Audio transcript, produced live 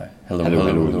Hello, hello,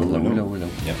 hello, hello, hello, hello.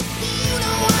 Yeah. You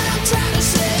know what I'm trying to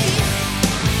say.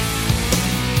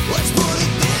 Let's put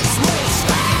it this way.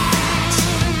 Scratch.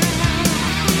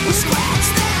 We scratch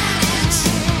that itch.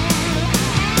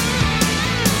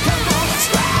 Come on, let's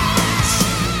scratch.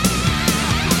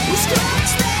 We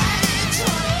scratch that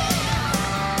itch.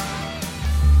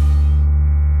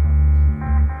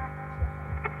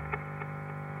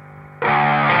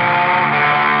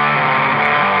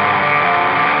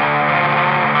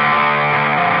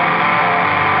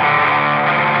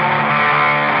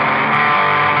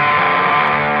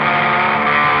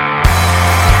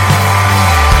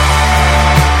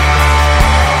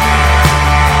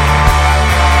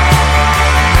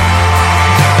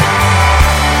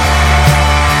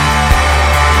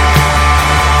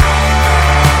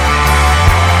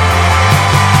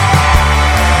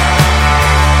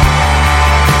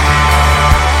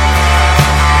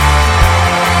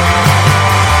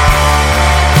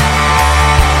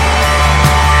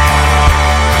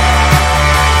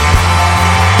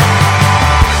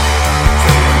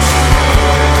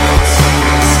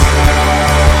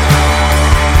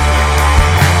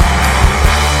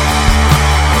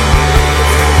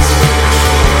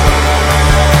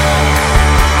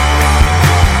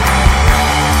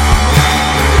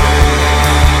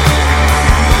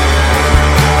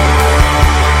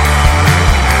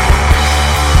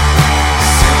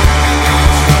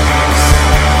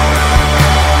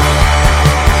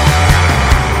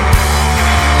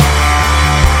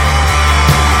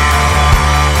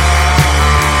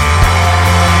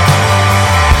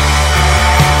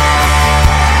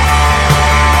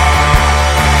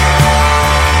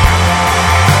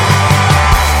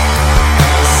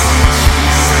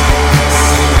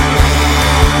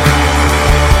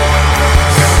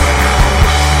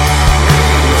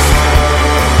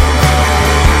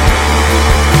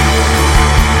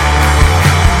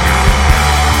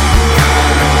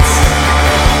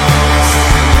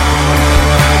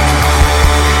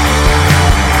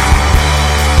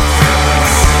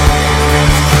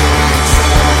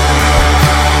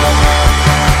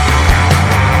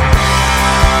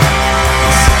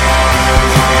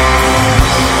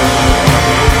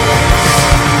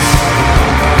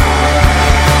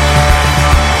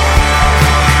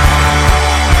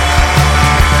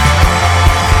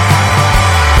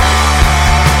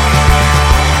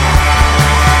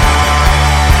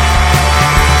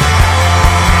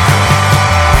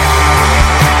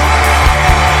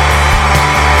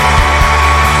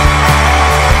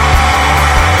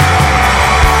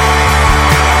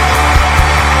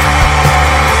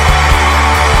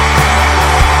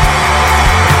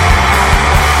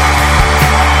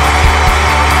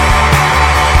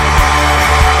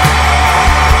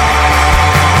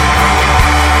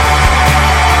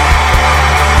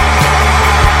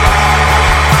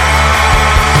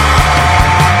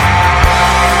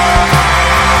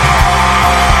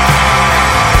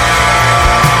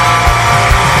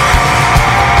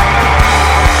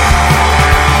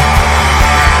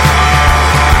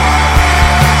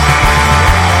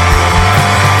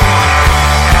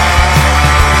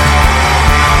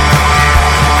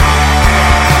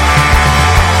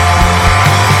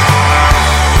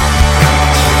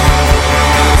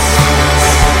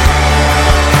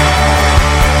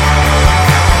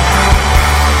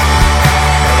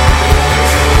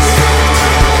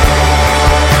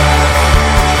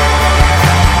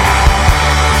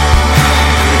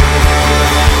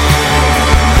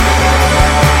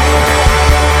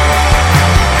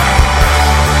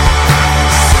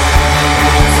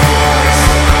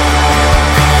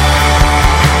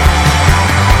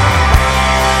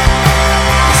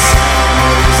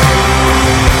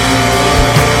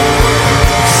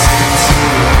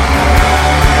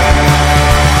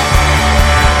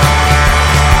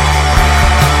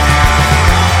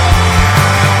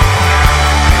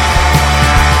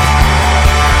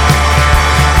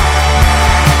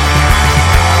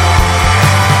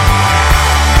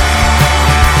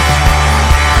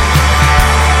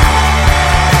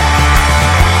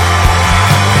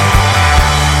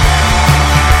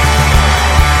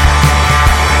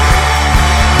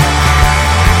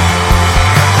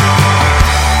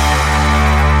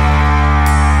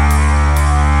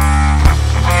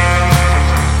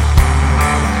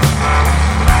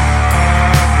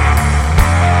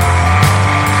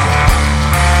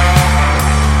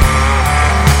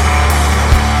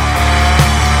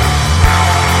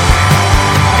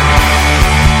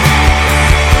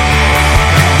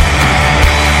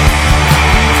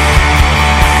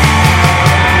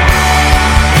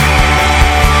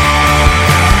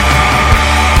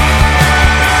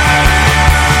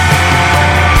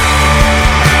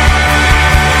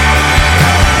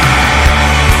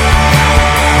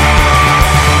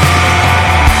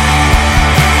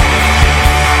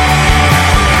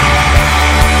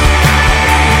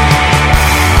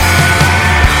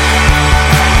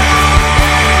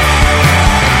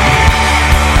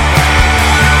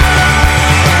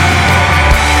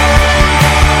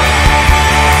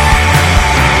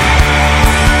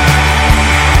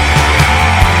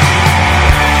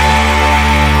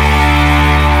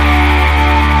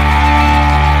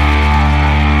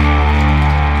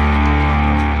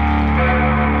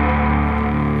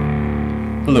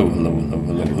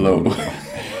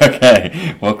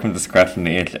 to the Scratch from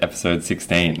the Itch, episode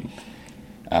 16.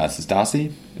 This is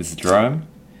Darcy, This is Jerome.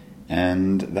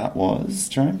 and that was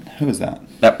Jerome. Who was that?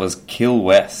 That was Kill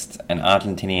West, an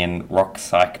Argentinian rock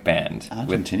psych band.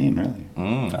 Argentinian, really.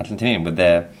 Argentinian, with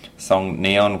their song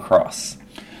Neon Cross.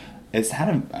 It's had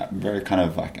a very kind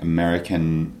of like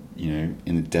American, in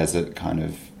the desert kind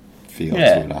of feel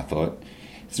Yeah. to it, I thought.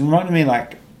 It's reminded me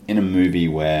like in a movie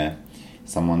where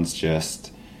someone's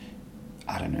just,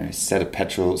 I don't know, set a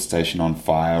petrol station on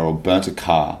fire or burnt a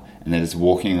car and they're just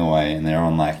walking away and they're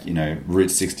on like,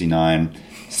 Route 69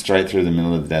 straight through the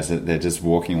middle of the desert. They're just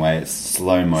walking away. It's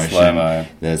slow motion. Slow-mo.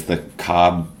 There's the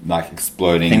car like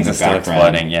exploding Things in are the still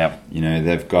background. exploding, yeah.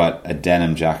 They've got a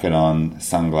denim jacket on,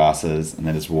 sunglasses, and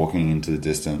they're just walking into the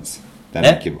distance. They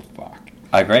Yeah. don't give a fuck.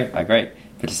 I agree.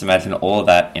 But just imagine all of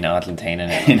that in Argentina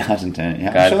now. In Argentina,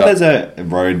 yeah. Guys I'm sure got- there's a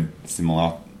road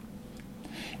similar.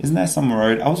 Isn't there some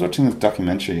road? I was watching this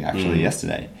documentary actually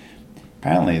yesterday.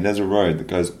 Apparently, there's a road that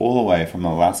goes all the way from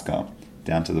Alaska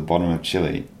down to the bottom of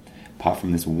Chile, apart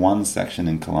from this one section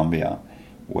in Colombia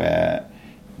where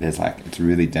there's like, it's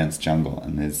really dense jungle,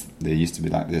 and there used to be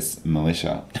like this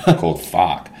militia called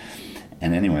FARC.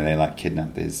 And anyway, they like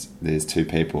kidnapped these two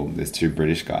people, these two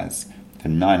British guys, for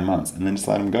 9 months, and then just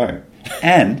let them go.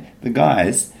 And the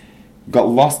guys got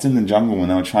lost in the jungle when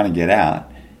they were trying to get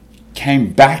out,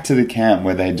 came back to the camp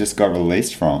where they just got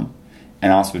released from,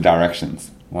 and asked for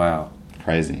directions. Wow.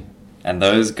 Crazy. And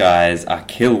those guys are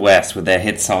Kill West with their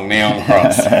hit song Neon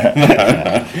Cross.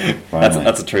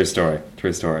 That's a true story.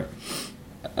 True story.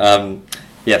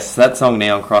 Yes, that song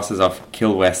Neon Cross is off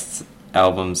Kill West's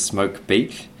album Smoke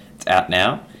Beach. It's out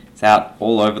now. It's out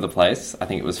all over the place. I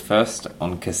think it was first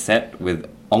on cassette with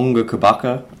Onga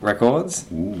Kabaka Records.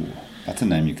 Ooh, that's a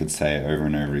name you could say over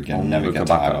and over again and Onga never get Kabaka.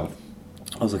 tired of.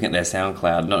 I was looking at their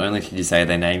SoundCloud. Not only should you say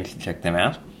their name, you should check them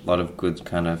out. A lot of good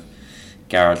kind of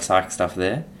garage psych stuff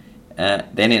there.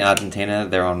 Then in Argentina,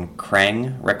 they're on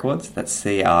Krang Records. That's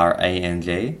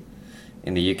C-R-A-N-G.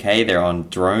 In the UK, they're on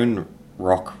Drone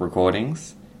Rock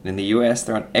Recordings. And in the US,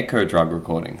 they're on Echo Drug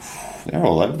Recordings. They're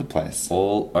all over the place.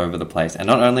 All over the place. And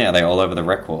not only are they all over the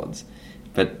records,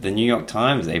 but the New York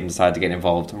Times even decided to get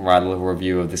involved and write a little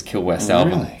review of this Kill West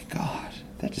album. Really? God,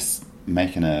 they're just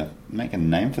making a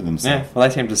name for Yeah, themselves. well,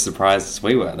 they seemed as surprised as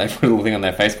we were. They put a little thing on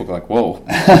their Facebook like, whoa,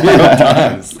 New York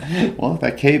Times. Well, if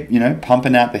they keep,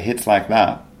 pumping out the hits like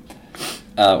that.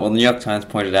 Well, the New York Times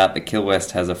pointed out that Kill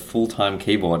West has a full-time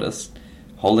keyboardist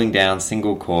holding down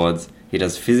single chords. He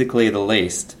does physically the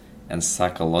least and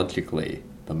psychologically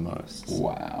the most.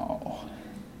 Wow.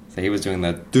 So he was doing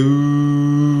the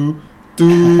do,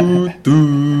 do,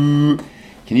 do.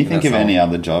 Can you think That's of any all.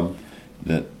 other job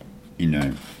that,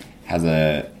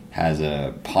 has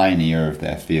a pioneer of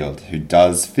their field who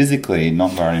does physically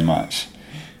not very much?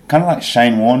 Kind of like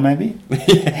Shane Warne, maybe?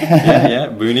 yeah,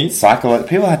 Booney.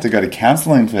 People had to go to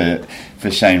counselling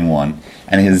for Shane Warne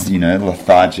and his,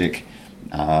 lethargic,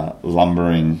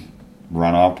 lumbering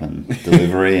run-up and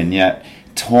delivery, and yet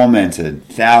tormented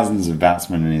thousands of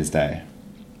batsmen in his day.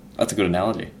 That's a good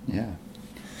analogy. Yeah.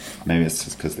 Maybe it's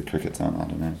just because the cricket's on, I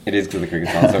don't know. It is because the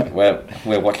cricket's on. So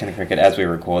we're watching the cricket as we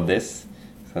record this.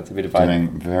 So that's a bit of a...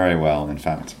 Doing very well, in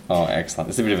fact. Oh, excellent.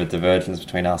 There's a bit of a divergence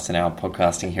between us and our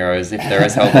podcasting heroes, if there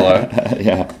is hell below.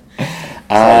 Yeah.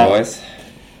 Sorry, boys.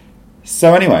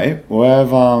 So anyway, we've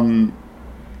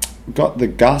got the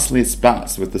Ghastliest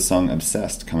Bats with the song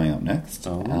Obsessed coming up next.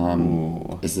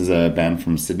 Oh. This is a band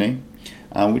from Sydney,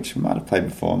 which we might have played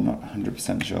before. I'm not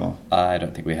 100% sure. I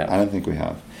don't think we have. I don't think we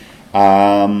have.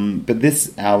 But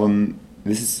this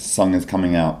song is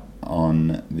coming out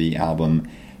on the album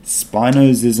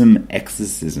Spinosism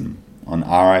Exorcism on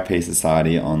RIP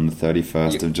Society on the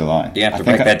 31st of July. You have to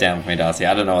break that down for me, Darcy.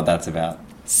 I don't know what that's about.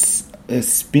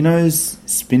 Spinosism?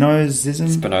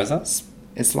 Spinoza?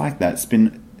 It's like that.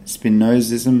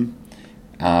 Spinozism,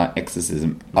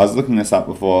 exorcism. I was looking this up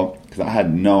before because I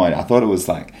had no idea. I thought it was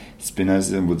like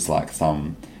Spinozism was like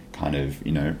some kind of,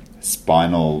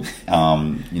 spinal,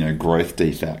 growth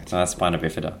defect. Spina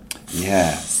bifida.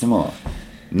 Yeah, similar.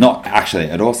 Not actually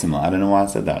at all similar. I don't know why I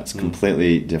said that. It's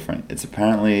completely different. It's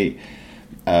apparently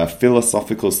a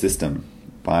philosophical system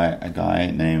by a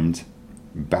guy named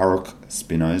Baruch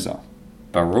Spinoza.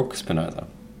 Baruch Spinoza.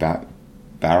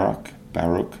 Baruch.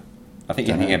 I think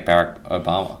you're thinking of Barack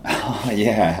Obama. Oh,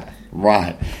 yeah,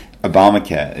 right.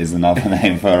 Obamacare is another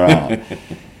name for.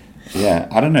 Yeah,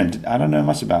 I don't know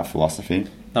much about philosophy.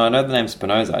 No, I know the name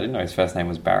Spinoza. I didn't know his first name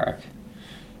was Baruch.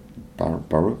 Baruch,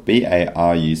 Baruch.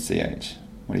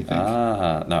 What do you think?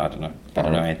 No, I don't know. I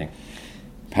don't know anything.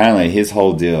 Apparently, his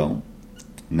whole deal.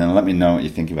 And then let me know what you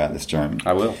think about this, Jerome.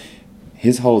 I will.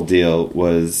 His whole deal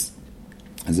was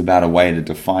about a way to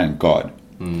define God.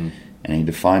 And he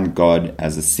defined God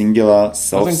as a singular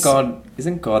self...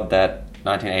 Isn't God that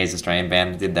 1980s Australian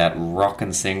band that did that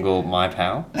rockin' single My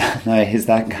Pal? No, he's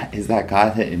that guy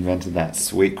that invented that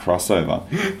sweet crossover,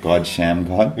 God Sham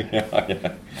God.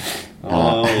 Yeah.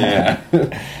 Oh, yeah.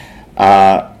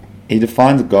 He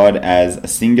defines God as a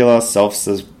singular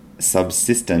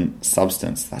self-subsistent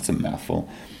substance. That's a mouthful.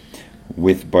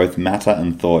 With both matter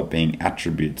and thought being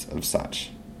attributes of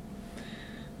such.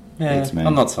 Yeah, Beats me.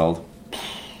 I'm not sold.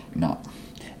 No.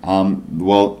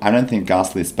 Well, I don't think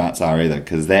Ghastly Spats are either,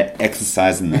 because they're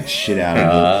exercising that shit out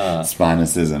of the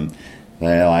Spinocism.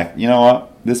 They're like, you know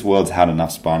what? This world's had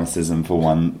enough Spinocism for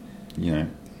one,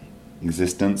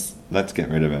 existence. Let's get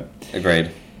rid of it.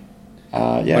 Agreed.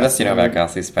 Yeah. What else do you know about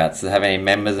Ghastly Spats? Does it have any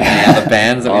members of any other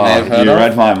bands that we may have heard you of?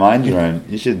 read my mind, Jerome.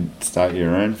 You should start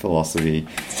your own philosophy.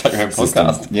 Start your own system.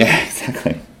 podcast. Yeah,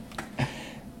 exactly.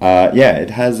 It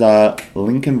has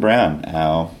Lincoln Brown,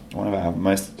 one of our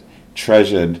most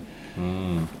treasured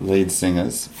lead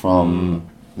singers from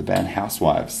the band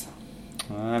Housewives.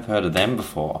 I've heard of them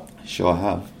before. Sure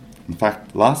have. In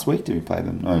fact, last week did we play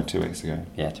them? No, 2 weeks ago.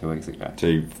 Yeah, 2 weeks ago.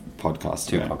 2 podcasts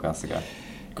Two ago. podcasts ago.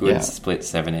 Good Yeah. split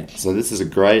 7-inch. So this is a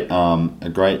great,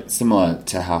 similar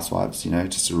to Housewives,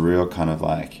 just a real kind of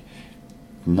like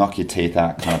knock your teeth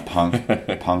out kind of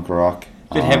punk rock.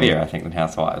 A bit heavier, I think, than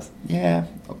Housewives. Yeah,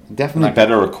 definitely Like-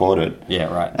 better recorded. Yeah,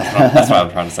 right. That's what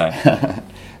I'm trying to say.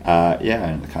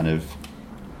 And kind of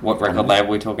What record label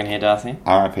are we talking here, Darcy?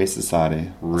 RIP Society.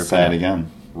 I'll Ripping say it it. again.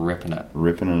 Ripping it.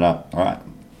 Ripping it up. All right.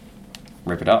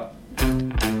 Rip it up. As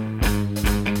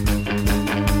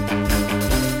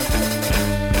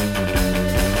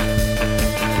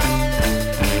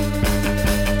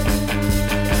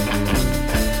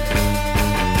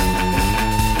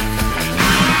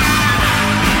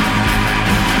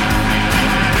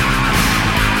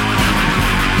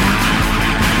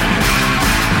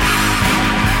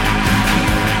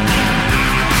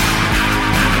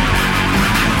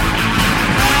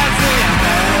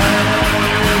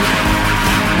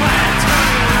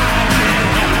the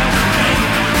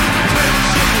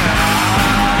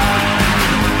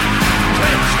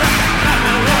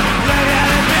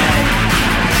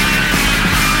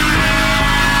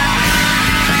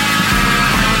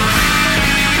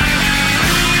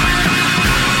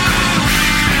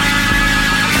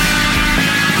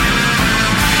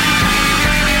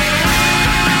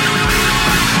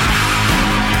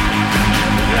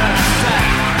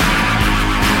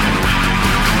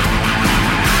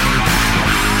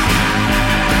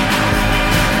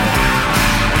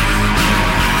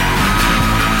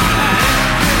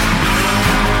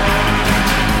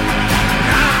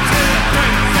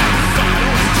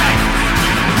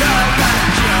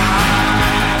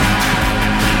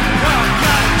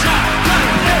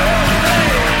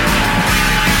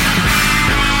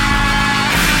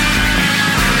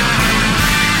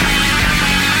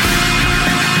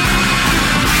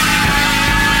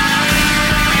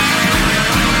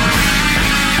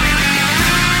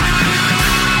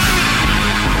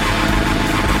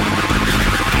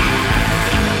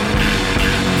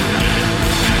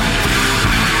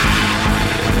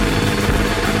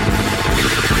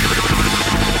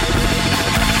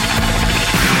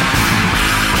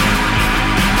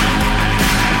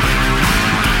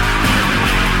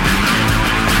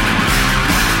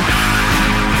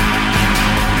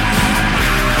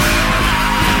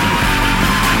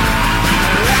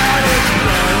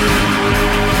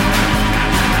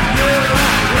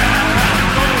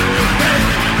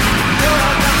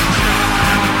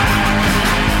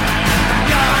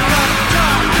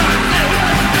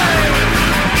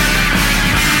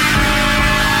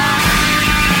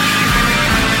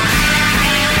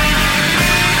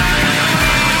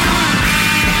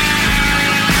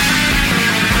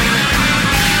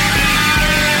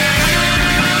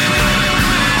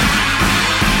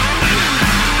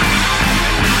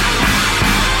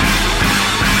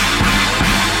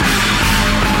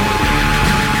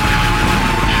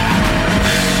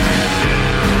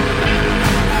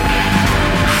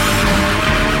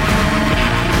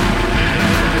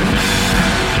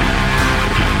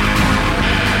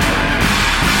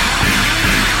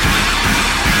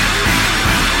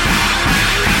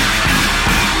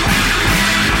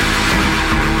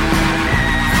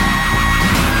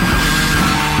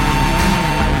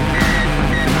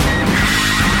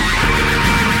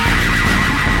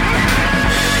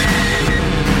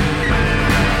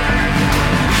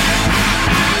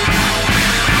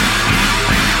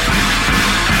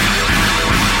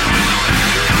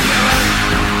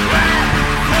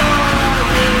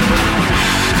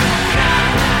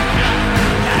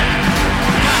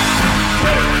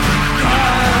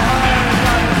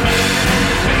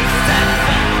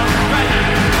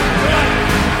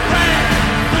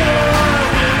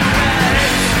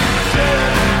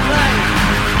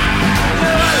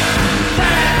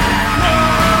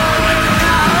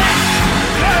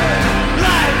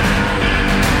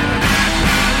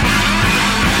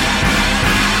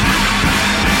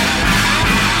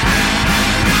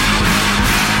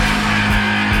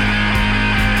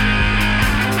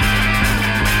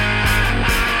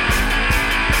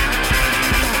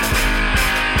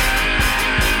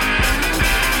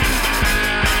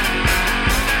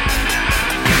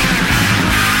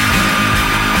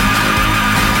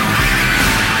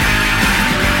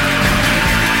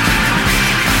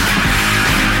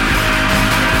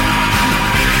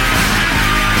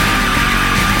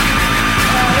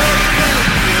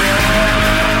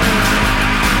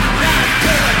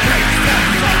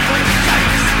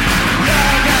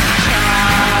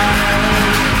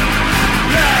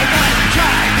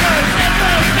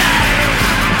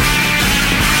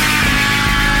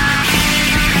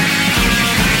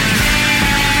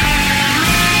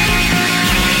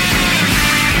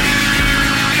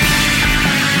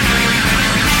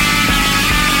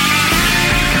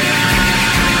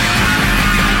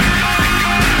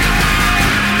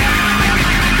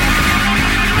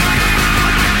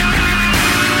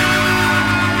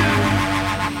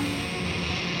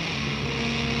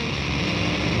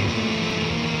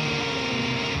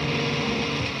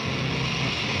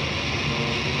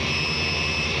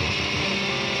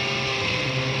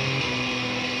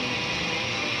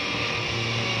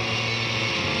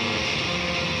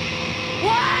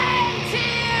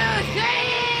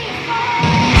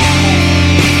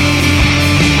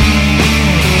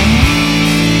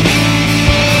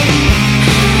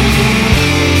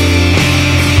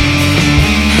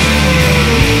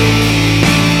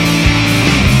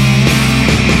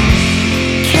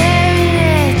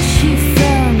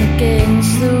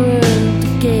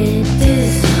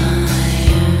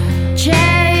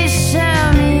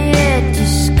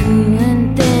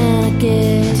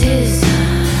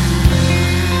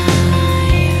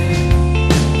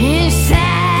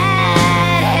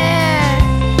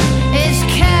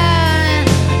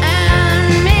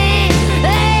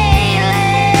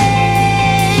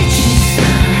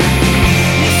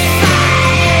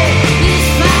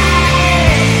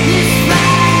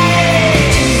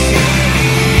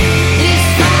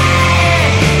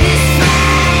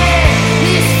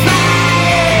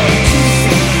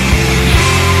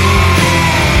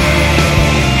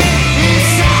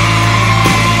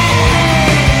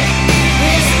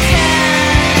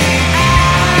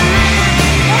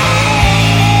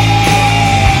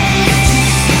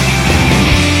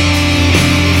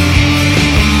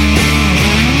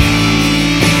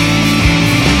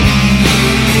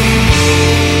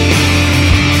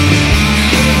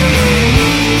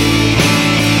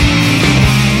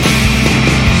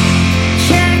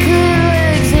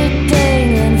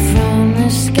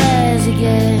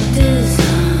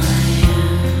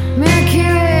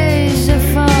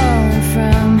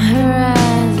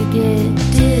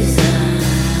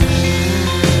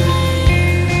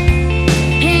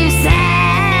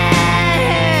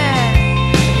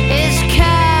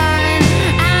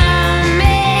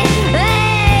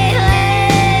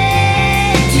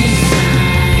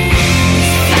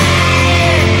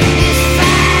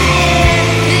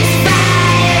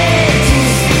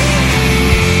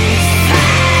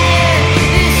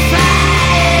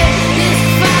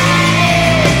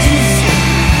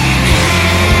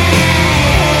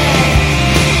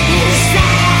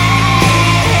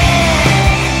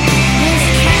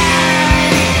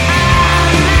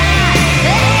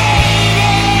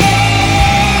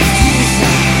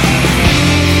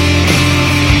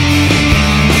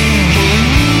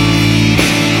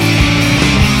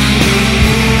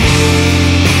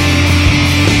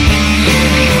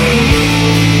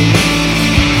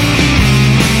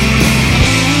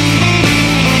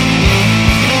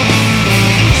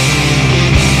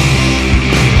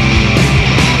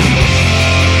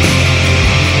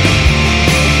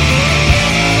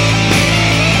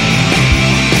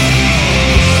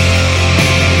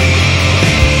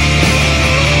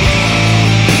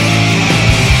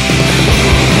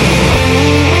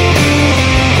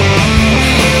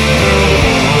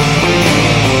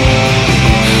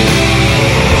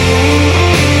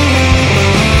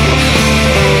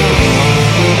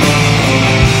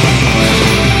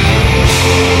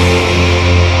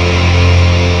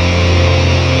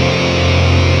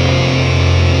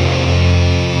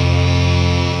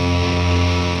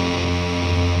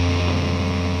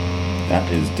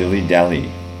is Dilly Dally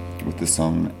with the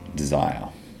song Desire.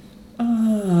 Were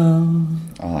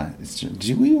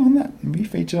you on that? Were you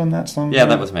featured on that song? Yeah,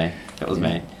 that was me. That was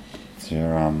me. So you're,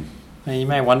 Now, you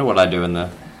may wonder what I do in the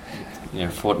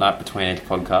fortnight between each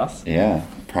podcast. yeah,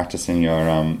 practicing your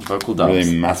Vocal dubs.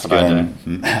 really That's what I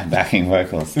masculine backing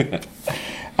vocals.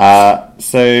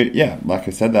 So yeah, like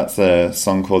I said, that's a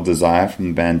song called Desire from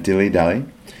the band Dilly Dally,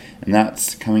 and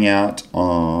that's coming out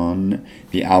on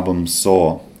the album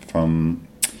Saw from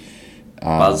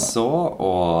Buzzsaw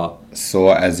or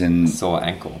Saw as in, saw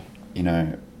ankle? you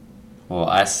know, Or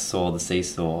I saw the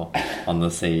seesaw on the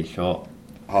seashore.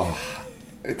 oh,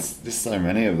 it's just so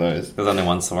many of those. There's only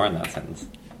one saw in that sentence.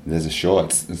 There's a Shaw.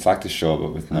 It's like the Shaw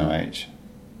but with no H.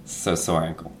 So saw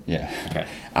ankle. Yeah. Okay.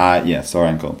 Yeah, Saw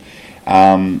Ankle.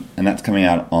 And that's coming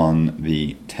out on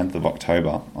the 10th of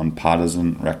October on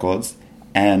Partisan Records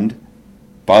and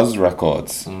Buzz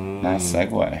Records. Nice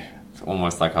segue. It's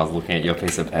almost like I was looking at your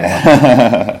piece of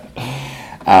paper.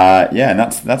 Yeah, and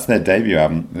that's their debut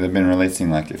album. They've been releasing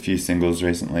like a few singles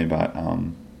recently, but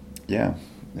yeah,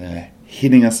 they're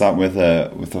hitting us up with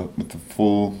the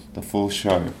full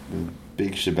show, the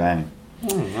big shebang.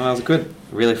 Well, that was a good,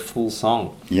 really full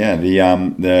song. Yeah,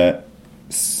 the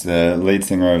lead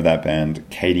singer of that band,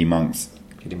 Katie Monks,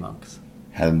 Kitty Monks.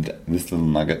 had this little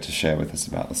nugget to share with us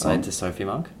about the song. Played to Sophie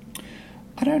Monk.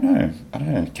 I don't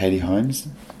know. Katie Holmes,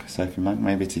 Sophie Monk,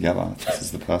 maybe together. This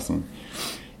is the person.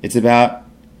 It's about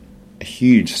a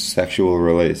huge sexual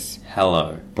release,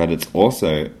 Hello. but it's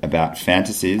also about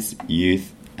fantasies,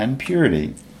 youth, and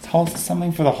purity. It's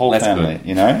something for the whole That's family, good.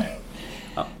 you know?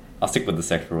 I'll stick with the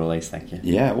sexual release, thank you.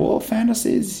 Yeah, well,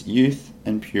 fantasies, youth,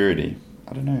 and purity.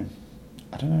 I don't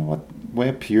know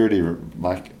where purity,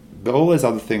 like, all those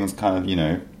other things kind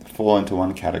of, fall into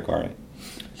one category.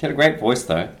 She had a great voice,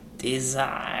 though.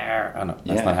 Desire. Oh, no, that's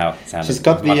Yeah. not how it sounded. She's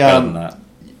got Much the, better than that.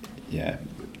 Yeah,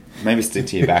 maybe stick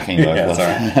to your backing Yeah,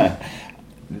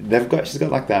 vocals. She's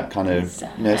got like that kind of,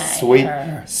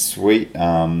 sweet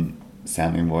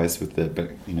sounding voice but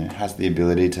has the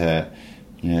ability to,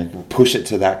 push it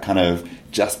to that kind of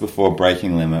just before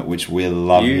breaking limit, which we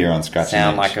love You here on Scratch and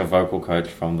sound Itch. like a vocal coach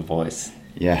from The Voice.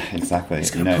 Yeah, exactly.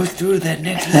 It's going to push through that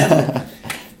next level.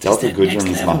 Delta that next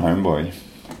Goodrum's my level. homeboy.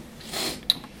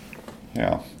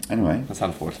 Yeah. Anyway, That's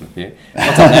unfortunate for you.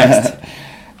 What's up next?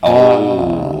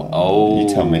 you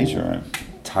tell me, Jerome.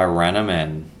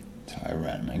 Tyrannomen.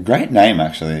 Tyrannoman. Great name,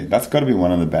 actually. That's got to be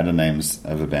one of the better names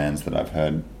of the bands that I've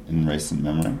heard in recent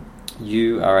memory.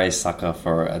 You are a sucker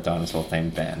for a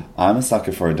dinosaur-themed band. I'm a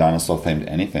sucker for a dinosaur-themed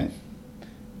anything.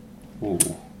 Ooh.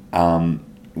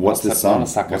 What's the song? I'm a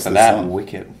sucker What's for the that. song?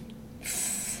 Wicked.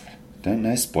 Don't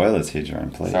know spoilers here,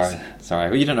 Jerome, please. Sorry.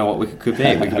 Well, you don't know what Wicked could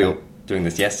be. We could be doing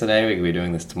this yesterday. We could be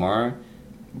doing this tomorrow.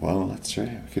 Well, that's true.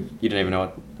 You don't even know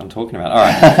what I'm talking about. All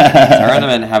right.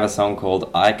 Tyrannomen have a song called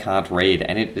I Can't Read,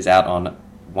 and it is out on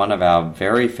one of our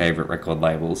very favourite record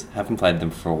labels. Haven't played them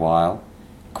for a while.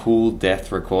 Cool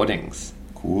Death Recordings.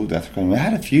 Cool Death Recording. We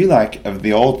had a few of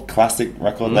the old classic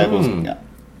record labels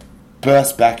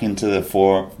burst back into the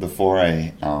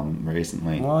foray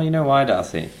recently. Well, you know why,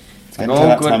 Darcy? It's getting to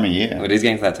that time of year. It is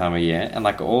getting to that time of year, and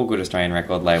like all good Australian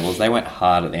record labels, they went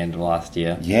hard at the end of last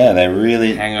year. Yeah, they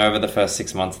really Hang over the first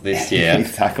 6 months of this year.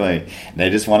 exactly. They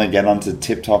just want to get onto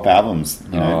tip-top albums,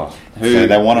 Oh, so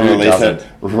they want to who release doesn't? it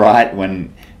right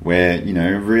when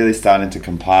we're really starting to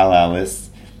compile our lists,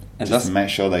 And just just- to make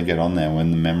sure they get on there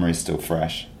when the memory's still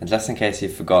fresh. And just in case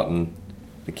you've forgotten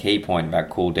the key point about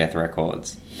Cool Death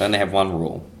Records, they only have one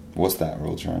rule, What's that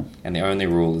rule, Jerome? and the only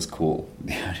rule is cool.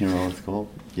 The only rule is cool.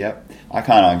 Yep, I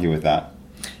can't argue with that.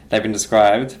 They've been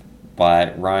described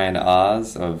by Ryan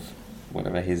Ars of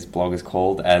whatever his blog is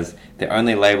called as the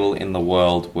only label in the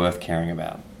world worth caring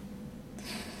about.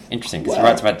 Interesting, because he Wow.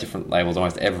 writes about different labels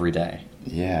almost every day.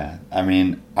 Yeah, I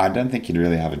mean, I don't think you'd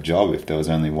really have a job if there was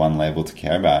only one label to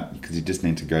care about, because you just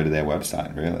need to go to their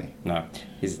website, really. No,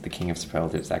 he's the king of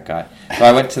superlatives, that guy. So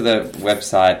I went to the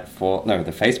website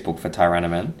the Facebook for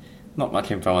Tyrannomen. Not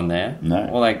much info on there. No.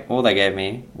 All they gave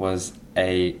me was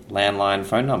a landline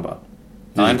phone number.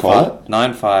 Did you call it?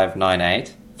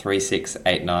 9598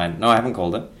 3689. No, I haven't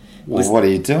called it. Well, what are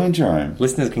you doing, Jerome?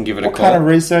 Listeners can give it a What call. kind of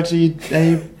research are you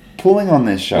pulling on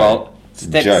this show? Well, It's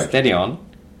a joke. steady on.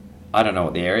 I don't know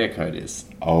what the area code is.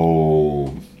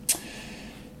 Oh.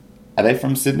 Are they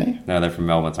from Sydney? No, they're from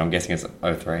Melbourne, so I'm guessing it's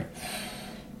 03.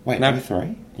 Wait, No.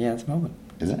 03? Yeah, it's Melbourne.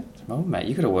 Is it? It's Melbourne, mate.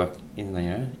 You got to work in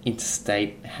the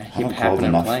interstate I hip haven't called happening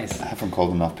enough. place. I haven't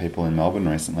called enough people in Melbourne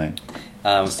recently.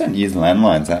 Um, Just don't use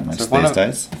landlines that much So if one, these of,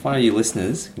 days. if one of you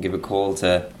listeners can give a call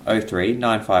to 03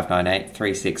 9598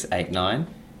 3689,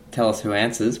 tell us who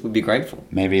answers. We'd be grateful.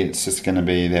 Maybe it's just going to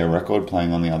be their record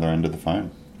playing on the other end of the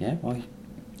phone. Yeah, well,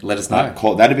 let us know.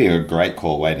 That'd be a great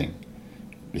call waiting.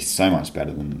 It'd be so much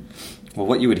better than... Well,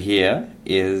 what you would hear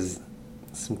is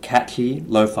some catchy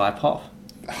lo-fi pop.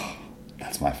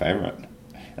 That's my favourite.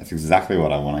 That's exactly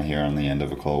what I want to hear on the end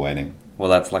of a call waiting. Well,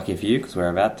 that's lucky for you because we're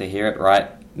about to hear it right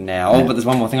now. Oh, but there's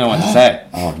one more thing I want to say.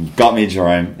 Oh, you got me,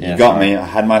 Jerome. Yeah, You got sorry. me. I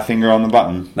had my finger on the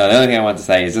button. No, the only thing I want to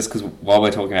say is just because while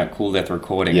we're talking about Cool Death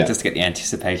recording, Yeah. just to get the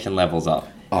anticipation levels up.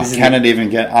 Oh, This is can it even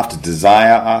get... After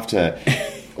Desire, after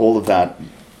all of that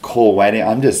call waiting,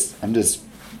 I'm just bursting.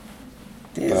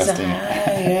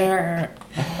 Desire.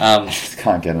 I just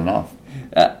can't get enough.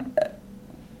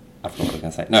 I forgot what I was going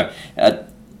to say.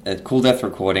 No, Cool Death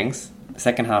Recordings,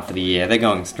 second half of the year, they're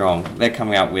going strong. They're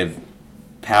coming out with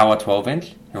Power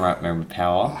 12-inch. You might remember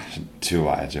Power. Too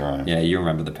high, Jerome. Yeah, you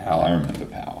remember the Power. I remember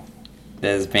Power.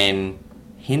 There's been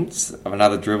hints of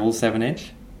another Dribble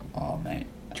 7-inch. Oh, mate.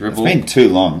 Dribble. It's been too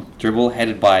long. Dribble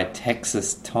headed by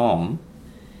Texas Tom.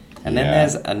 And then Yeah.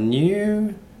 there's a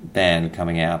new band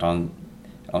coming out on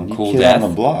New Cool kid Death on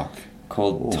the block.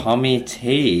 called Ooh. Tommy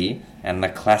T and the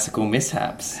Classical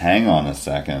Mishaps. Hang on a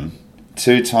second.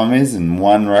 2 Tommies and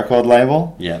 1 record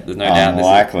label? Yeah, there's no doubt.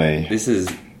 Unlikely. This is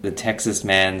the Texas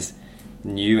man's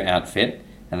new outfit,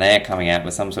 and they are coming out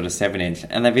with some sort of 7-inch,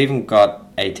 and they've even got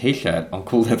a T-shirt on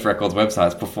Cool Death Records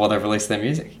websites before they've released their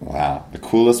music. Wow. The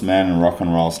coolest man in rock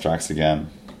and roll strikes again.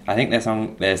 I think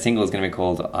their single is going to be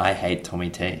called "I Hate Tommy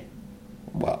T."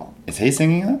 Well, is he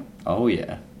singing that? Oh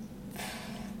yeah.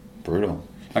 Brutal.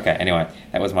 Okay. Anyway,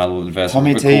 that was my little adverse.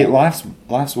 Tommy T, Cool.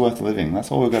 life's worth living.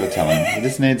 That's all we've got to tell him. He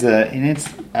just needs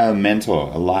a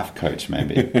mentor, a life coach,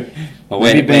 maybe. Well,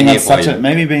 maybe we're here for you.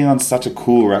 maybe being on such a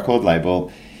cool record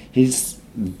label, his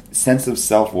sense of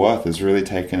self-worth has really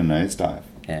taken a nosedive.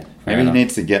 Yeah. fair Maybe he enough.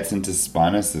 needs to get into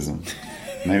spinocism.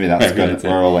 Maybe that's Maybe good. that's it.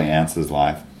 Where all the answers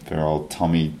lie. For old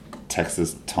Tommy,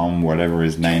 Texas Tom, whatever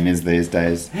his name is these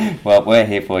days. Well, we're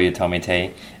here for you, Tommy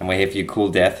T, and we're here for you, Cool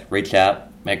Death. Reach out,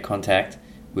 make contact.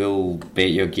 We'll be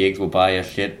at your gigs. We'll buy your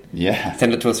shit. Yeah,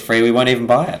 Send it to us free. We won't even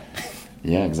buy it.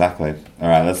 yeah, exactly. All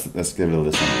right, let's give it a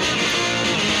listen.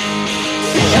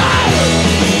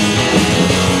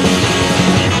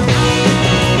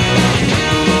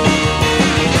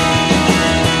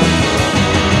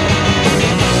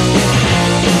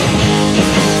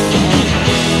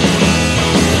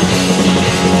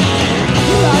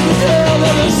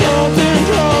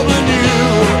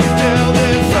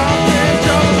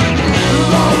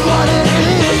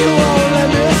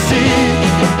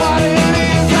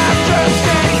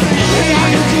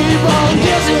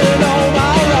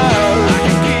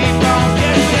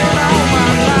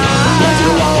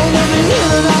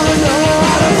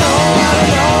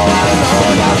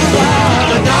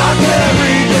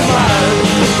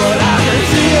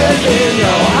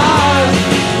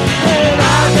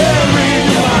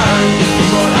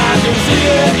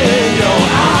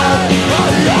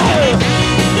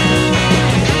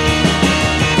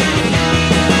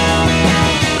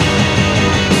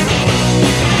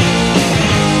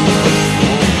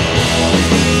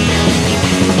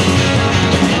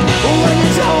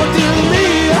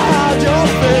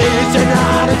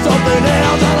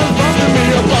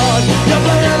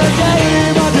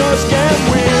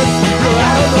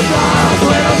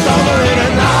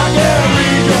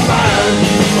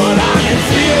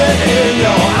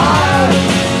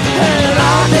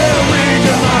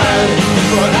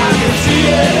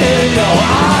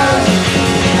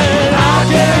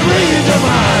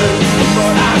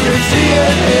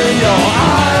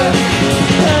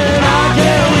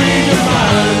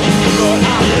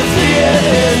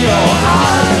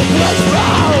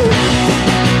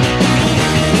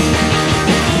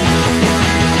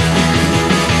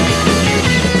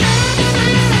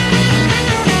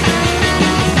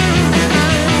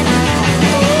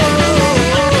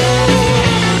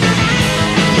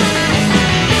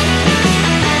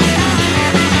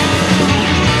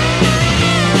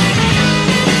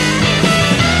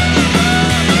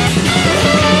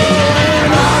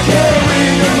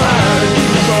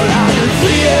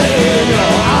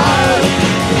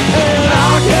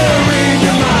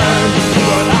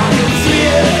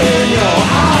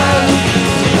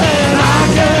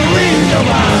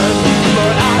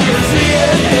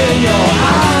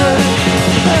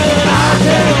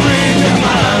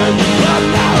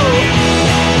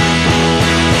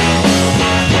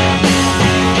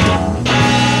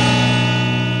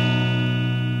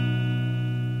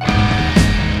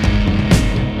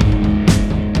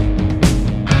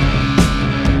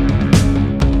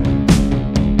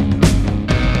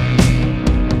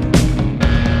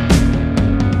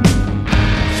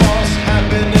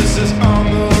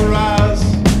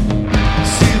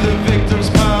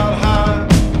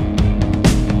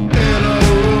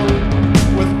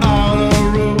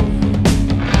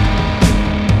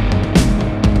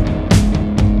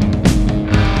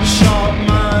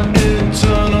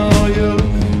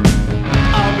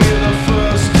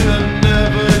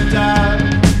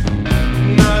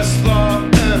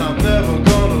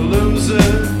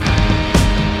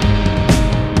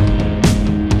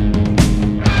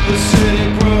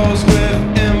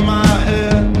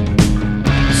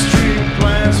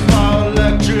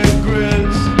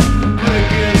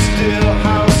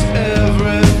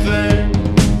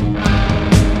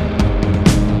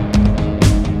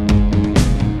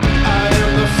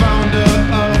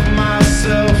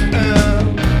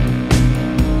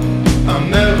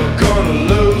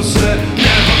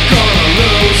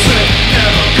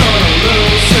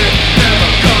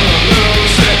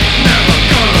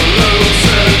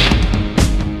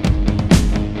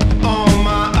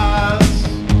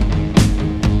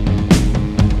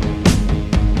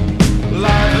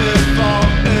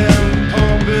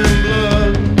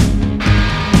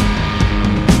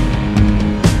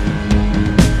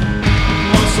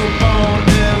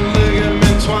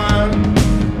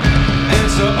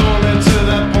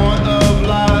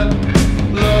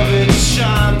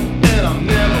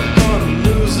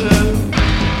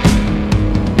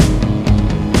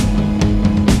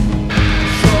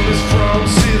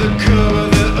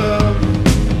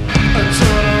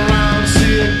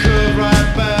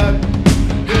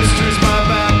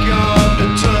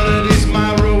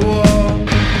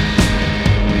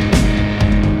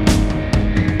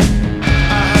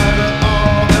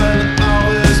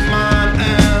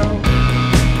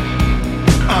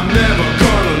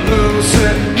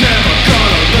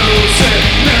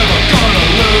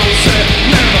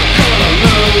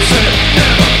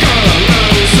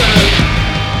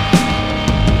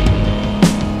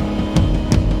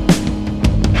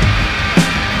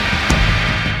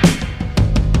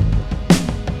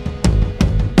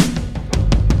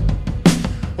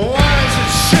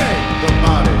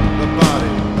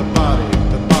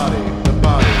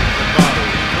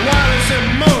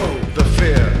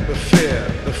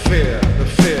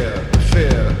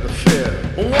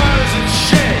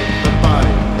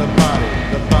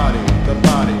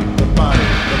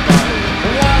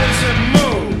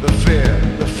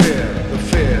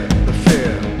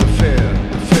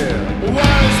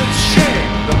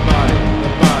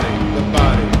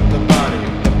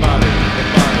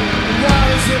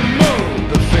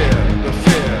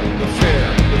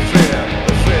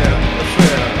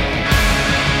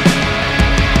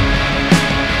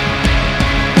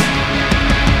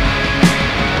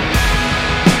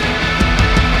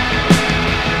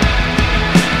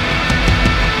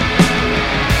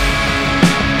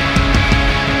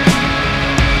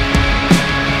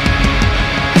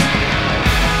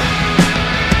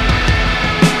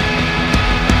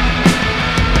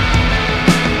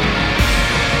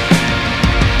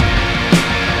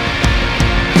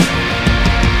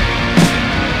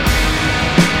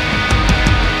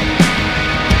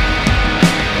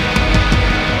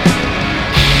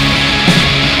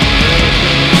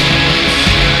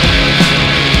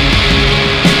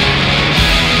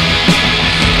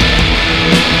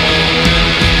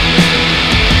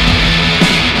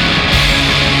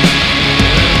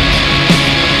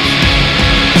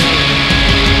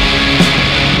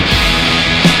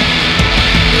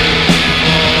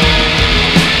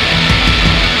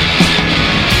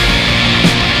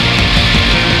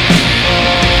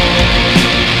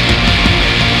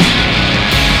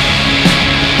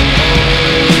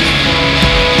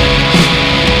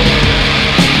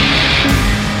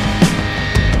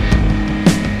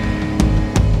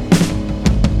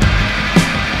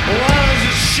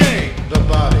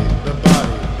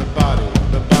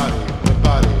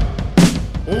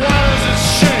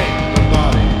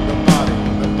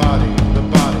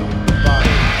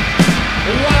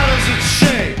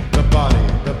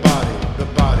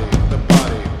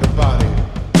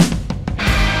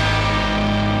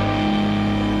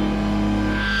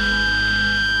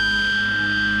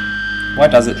 Why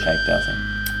does it shake, Darcy?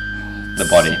 The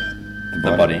body.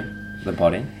 The body. The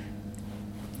body.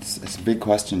 It's a big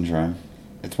question, Jerome.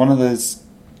 It's one of those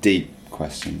deep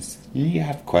questions. You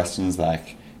have questions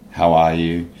like, how are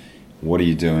you? What are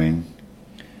you doing?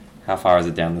 How far is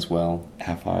it down this well?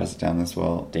 How far is it down this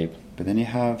well? Deep. But then you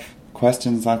have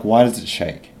questions like, why does it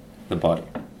shake? The body.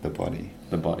 The body.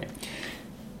 The body.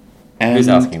 And Who's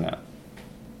asking that?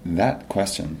 that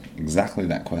question, exactly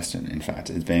that question, in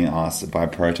fact, is being asked by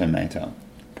Protomator.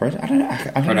 I don't know.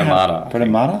 Protomata, I think.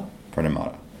 Protomata?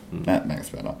 Protomata. That makes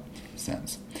better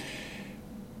sense.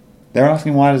 They're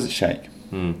asking, why does it shake?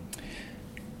 I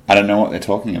don't know what they're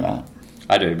talking about.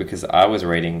 I do, because I was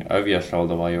reading over your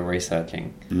shoulder while you were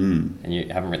researching, and you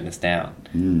haven't written this down.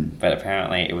 But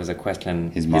apparently it was a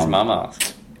question his mum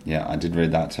asked. Yeah, I did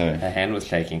read that too. Her hand was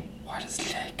shaking. Why does it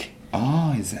shake?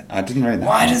 Oh, I didn't read that.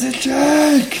 Why does it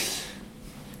shake?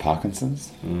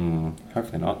 Parkinson's?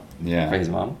 Hopefully not. Yeah. For his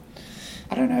mum.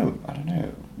 I don't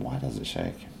know. Why does it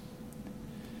shake?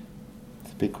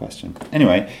 It's a big question.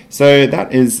 Anyway, so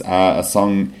that is a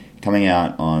song coming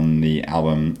out on the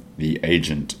album The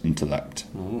Agent Intellect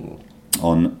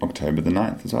on October the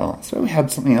 9th as well. So we had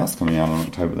something else coming out on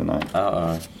October the 9th.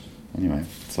 Uh-oh. Anyway,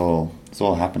 it's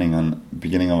all happening on the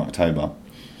beginning of October.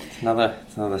 It's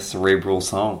another cerebral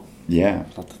song. Yeah.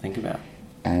 A lot to think about.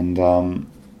 And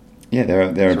yeah,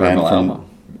 they're Cerebral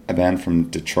a band from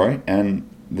Detroit, and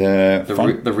the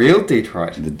real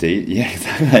Detroit. Yeah,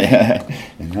 exactly. Yeah.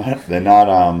 They're not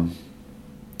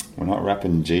we're not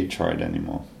rapping G-Troit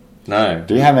anymore. No.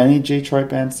 Do we have any G-Troit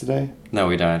bands today? No,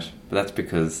 we don't. But that's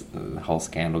because the whole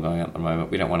scandal going on at the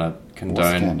moment. We don't want to condone.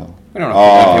 What scandal? We don't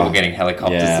want to condone people getting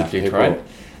helicopters Yeah, to Detroit.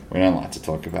 we don't like to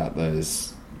talk about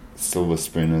those silver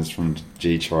spooners from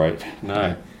G-Troit.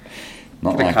 No.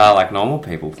 Not Get a car like normal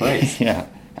people, please. Yeah.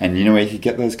 And you know where you could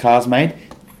get those cars made?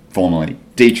 Formerly,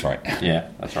 Detroit. Yeah,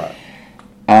 that's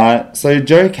right. So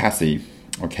Joe Casey,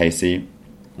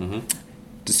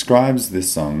 describes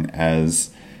this song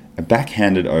as a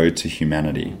backhanded ode to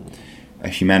humanity.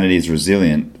 Humanity's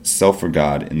resilient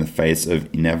self-regard in the face of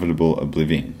inevitable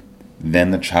oblivion.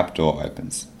 Then the trapdoor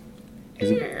opens.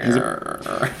 Don't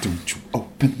you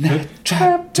open that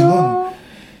trapdoor.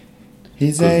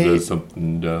 There's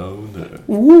something down there.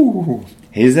 Ooh.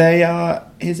 He's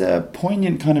a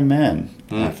poignant kind of man.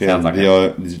 I feel sounds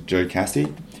like Joe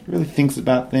Casey really thinks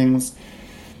about things.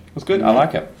 It's good. I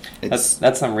like it.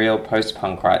 That's some real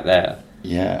post-punk right there.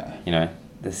 Yeah. You know,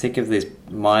 they're sick of these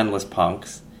mindless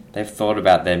punks. They've thought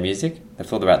about their music. They've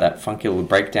thought about that funky little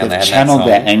breakdown they had in that channeled song.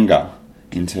 their anger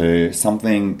into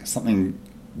something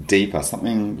deeper,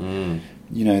 something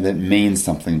that means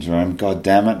something, Jerome. God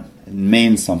damn it. It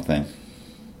means something.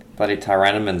 Bloody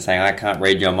Tyrannoman saying, I can't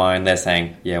read your mind. They're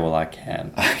saying, yeah, well, I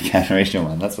can. I can't read your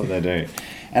mind. That's what they do.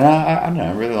 And I don't know,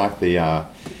 I really like the... I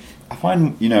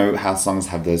find, how songs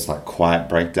have those, like, quiet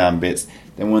breakdown bits.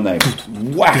 Then when they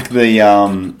whack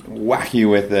you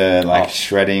with the,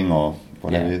 shredding or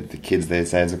whatever the kids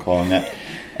these days are calling it.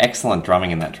 Excellent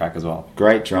drumming in that track as well.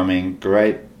 Great drumming,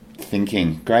 great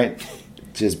thinking, great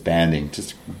just banding.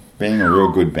 Just being a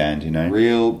real good band,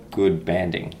 Real good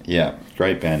banding. Yeah,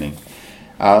 great banding.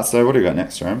 So what do we got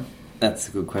next, Jerome? That's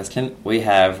a good question. We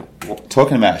have...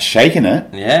 Talking about shaking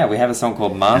it. Yeah, we have a song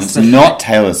called Master... And it's not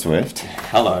Taylor Swift.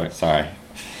 Hello. Sorry.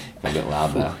 A bit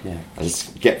loud there. Yeah. I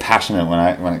just get passionate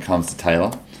when it comes to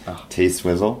Taylor.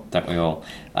 T-Swizzle. Don't we all?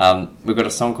 We've got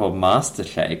a song called Master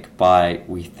Shake by,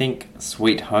 we think,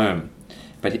 Sweet Home.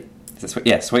 But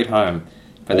Sweet Home.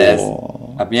 But there's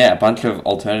a bunch of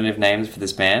alternative names for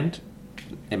this band.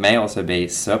 It may also be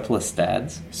Surplus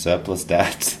Dads. Surplus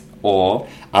Dads. Or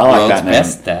I like World's that name.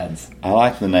 Best Dads. I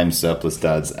like the name Surplus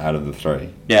Dads out of the three.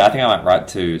 Yeah, I think I might write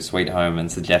to Sweet Home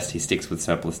and suggest he sticks with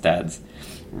Surplus Dads.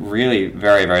 Really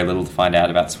very, very little to find out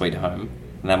about Sweet Home.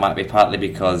 And that might be partly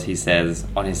because he says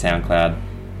on his SoundCloud,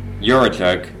 "You're a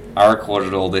joke. I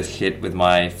recorded all this shit with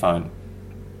my phone."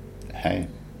 Hey,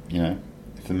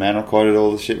 if the man recorded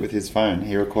all the shit with his phone,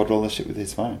 he recorded all the shit with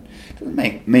his phone.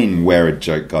 Doesn't mean we're a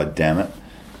joke, goddammit.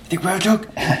 You think we're a joke?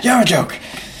 You're a joke.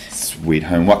 Sweet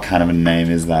Home, what kind of a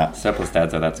name is that? Surplus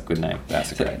Dads, that's a good name.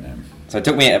 That's a great name. So it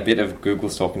took me a bit of Google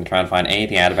stalking to try and find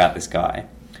anything out about this guy.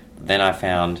 Then I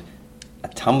found a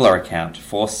Tumblr account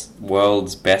for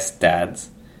World's Best Dads,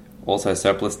 also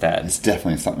Surplus Dads. There's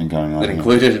definitely something going on that here.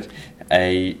 included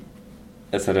a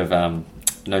sort of an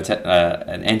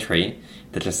entry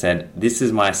that just said, "This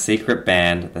is my secret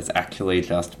band that's actually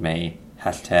just me.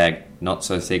 Hashtag not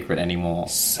so secret anymore."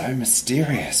 So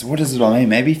mysterious. What does it all mean?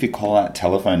 Maybe if you call that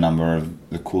telephone number of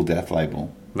the Cool Death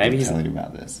label, maybe he'll tell you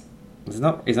about this. He's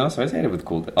not associated with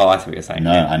Cool Death. Oh, I see what you're saying.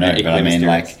 No, I know, but I mean,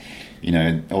 mysterious. you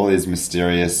know, all these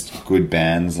mysterious good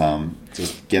bands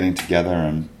just getting together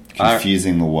and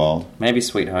confusing the world. Maybe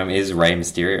Sweet Home is Rey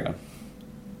Mysterio.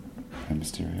 Rey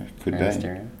Mysterio. Could Rey be.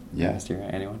 Mysterio. Yeah. Rey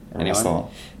Mysterio. Anyone? A wrestler.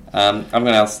 I'm going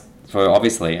to else. So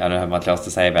obviously, I don't have much else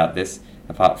to say about this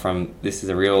apart from this is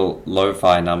a real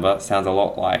lo-fi number. Sounds a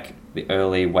lot like the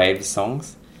early Wave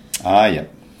songs. Ah, yeah.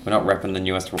 We're not repping the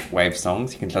newest Wave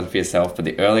songs. You can judge for yourself. But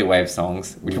the early Wave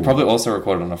songs, which were probably also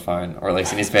recorded on a phone, or at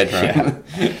least in his bedroom.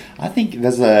 Yeah. I think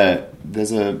there's a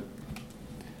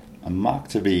mark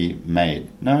to be made.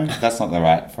 No, that's not the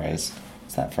right phrase.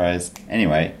 It's that phrase.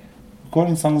 Anyway,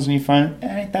 recording songs on your phone, it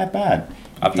ain't that bad.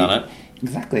 I've done it.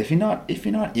 Exactly. If you're not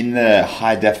in the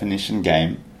high definition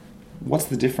game, what's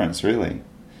the difference really?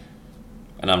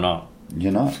 And I'm not.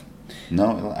 You're not.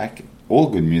 No, like all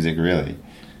good music really.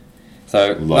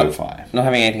 So, Lo-fi. not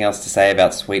having anything else to say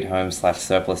about Sweet Home /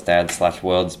 Surplus Dads /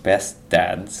 World's Best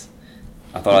Dads,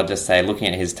 I thought I'd just say, looking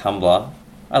at his Tumblr,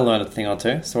 I learned a thing or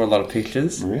two, saw a lot of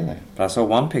pictures. Really? But I saw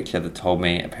one picture that told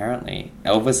me, apparently,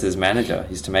 Elvis's manager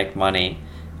used to make money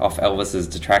off Elvis's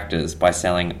detractors by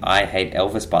selling I Hate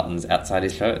Elvis buttons outside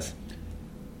his shows.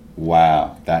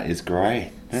 Wow, that is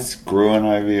great. Screwing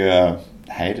over your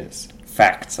haters.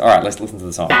 Facts. Alright, let's listen to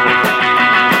the song.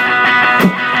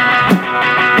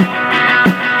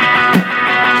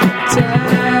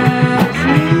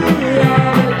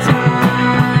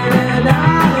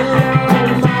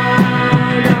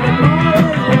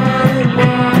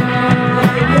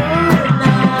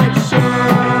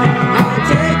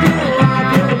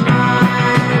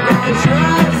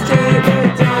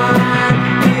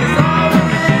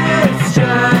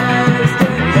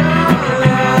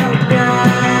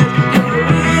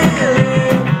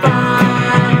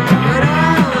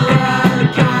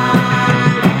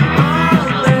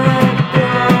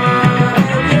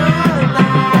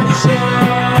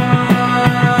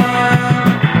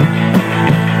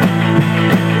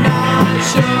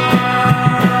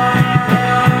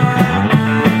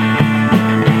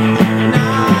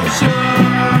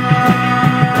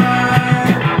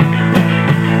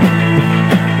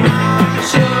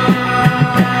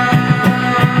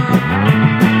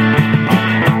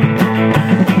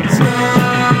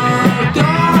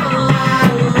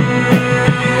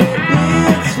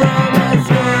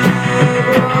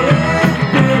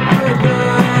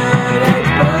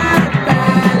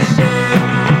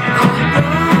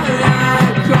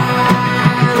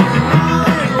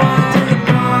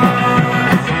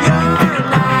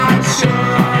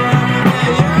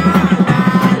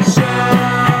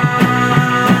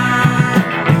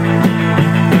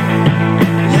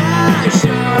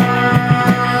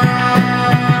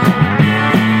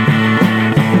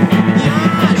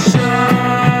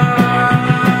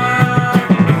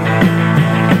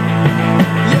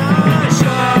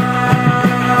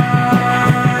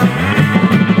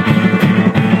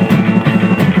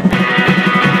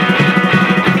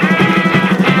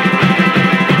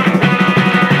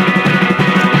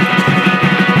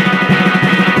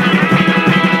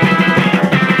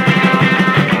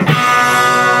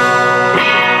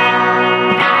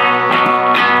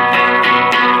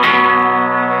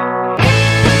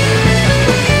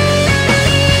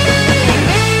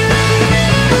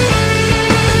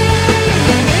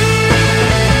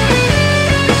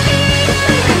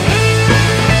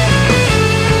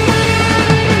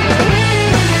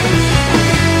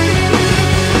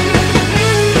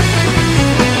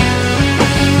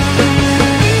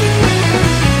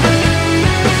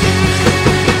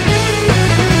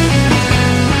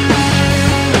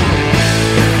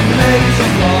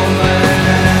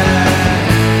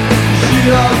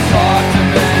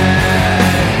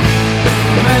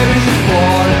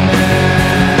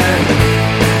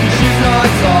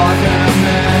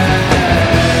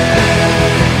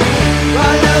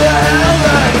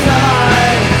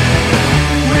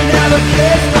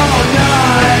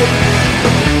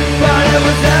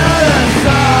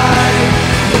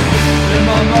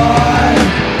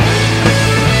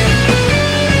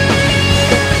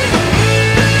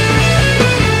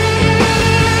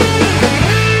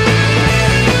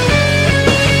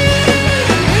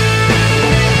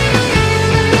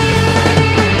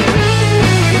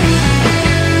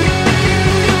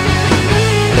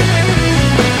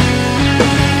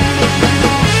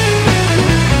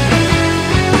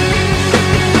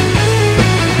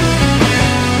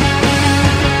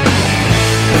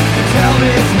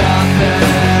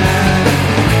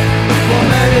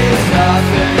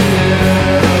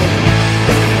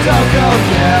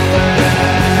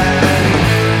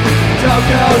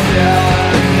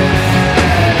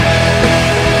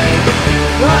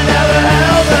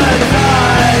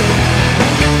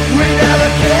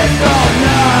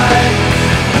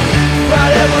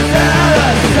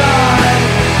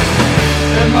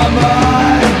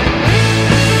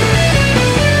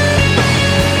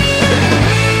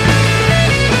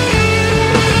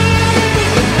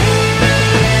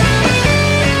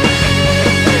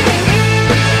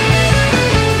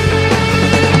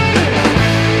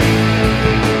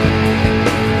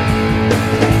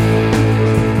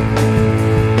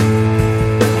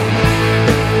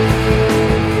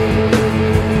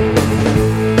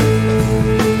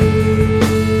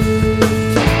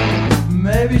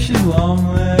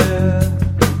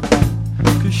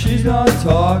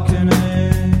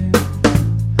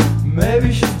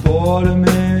 Maybe she's bored of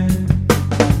me,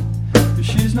 but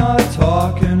she's not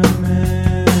talking to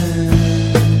me.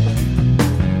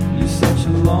 You're such a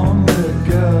lonely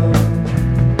girl.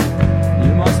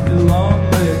 You must be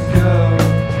lonely, girl.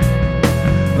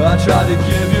 I tried to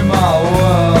give you my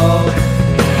world.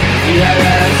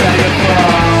 Yeah, take it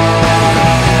from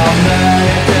me.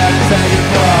 You didn't take it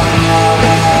from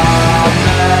me.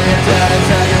 You didn't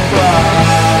take it from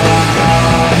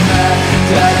me.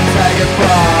 Didn't take it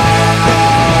from me.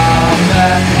 Didn't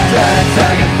take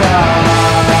it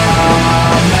from me.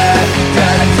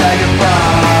 Didn't take it from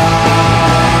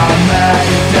me.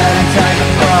 You didn't take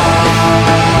it from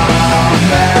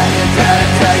me. You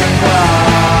didn't take it from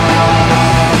me.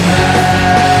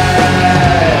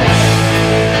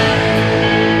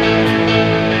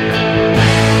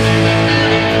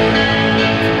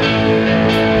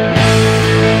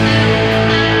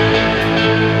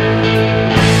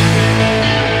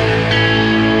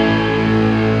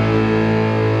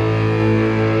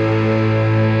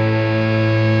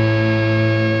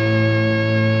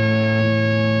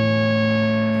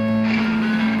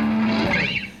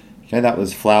 Okay, that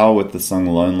was Flower with the song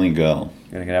Lonely Girl.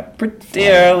 Gotta get up pretty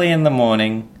early in the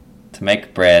morning to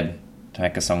make bread, to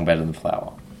make a song better than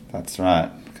flour. That's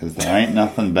right, because there ain't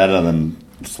nothing better than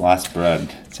sliced bread.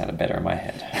 It sounded better in my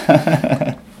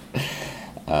head.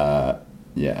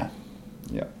 Yeah,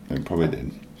 it probably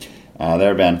did.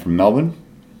 They're a band from Melbourne,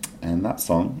 and that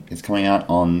song is coming out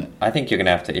on... I think you're going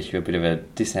to have to issue a bit of a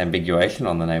disambiguation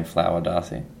on the name Flower,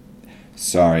 Darcy.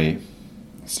 Sorry,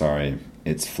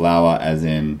 it's flour as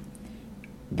in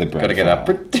the bread Gotta get flour. up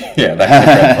pretty... Yeah, that's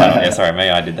the bread flour. Yeah, sorry, maybe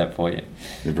I did that for you.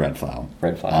 The bread flour.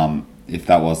 Bread flour. If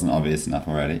that wasn't obvious enough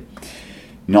already.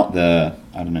 Not the,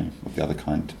 I don't know, what the other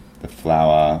kind. The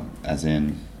flour as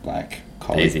in, like,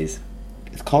 Daisies.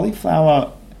 Is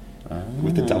cauliflower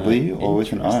with a W or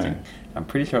with an O? Interesting. I'm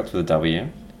pretty sure it's with a W,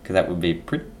 because that would be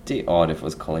pretty odd if it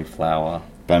was cauliflower.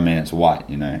 But I mean, it's white,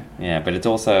 you know. Yeah, but it's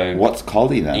also... What's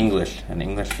collie then? English, and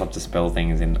English love to spell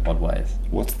things in odd ways.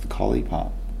 What's the collie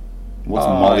part? What's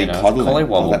Oh, molly you know, it's coddling?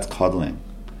 collywobble. Oh, that's coddling.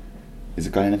 Is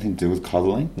it got anything to do with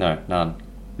coddling? No, none.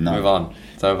 No. Move on.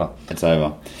 It's over. It's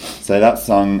over. So that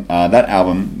song, that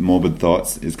album, Morbid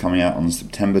Thoughts, is coming out on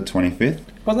September 25th.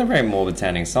 It wasn't a very morbid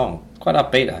sounding song. Quite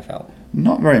upbeat, I felt.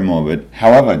 Not very morbid.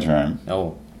 However, Jerome,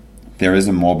 Oh. there is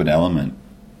a morbid element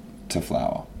to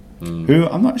Flower. Who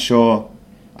I'm not sure.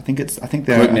 I think they're.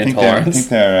 Gluten I think intolerance.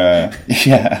 they're.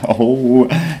 Yeah. Oh,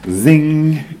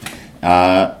 zing.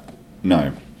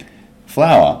 No,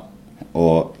 Flower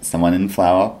or someone in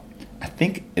Flower. I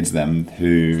think it's them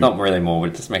who. It's not really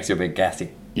morbid, it just makes you a bit gassy.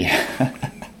 Yeah.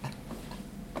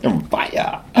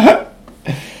 Fire.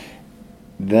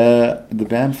 The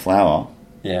band Flower.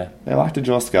 Yeah. They like to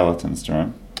draw skeletons,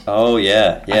 Jerome. Oh,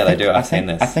 yeah. Yeah, they do. I've seen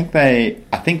this. I think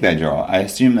they draw. I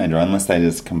assume they draw, unless they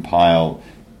just compile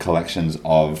collections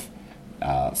of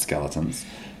skeletons.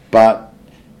 But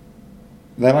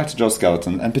they like to draw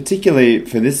skeletons, and particularly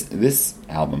for this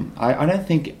album. I don't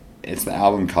think it's the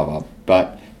album cover,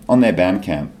 but on their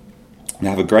Bandcamp, they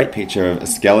have a great picture of a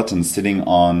skeleton sitting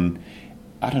on,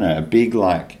 I don't know, a big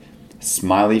like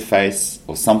smiley face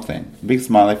or something. A big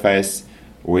smiley face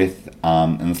with,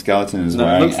 and the skeleton is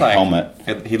wearing a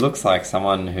helmet. He looks like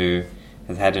someone who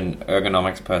has had an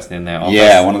ergonomics person in their office.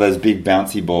 Yeah, one of those big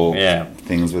bouncy ball Yeah.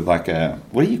 things with like a...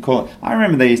 What do you call it? I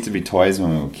remember they used to be toys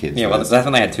when we were kids. Yeah, well, Those- that's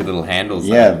when they had two little handles.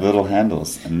 yeah, though. little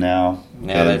handles. And now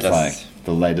they're it's just- like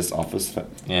the latest office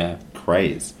Yeah.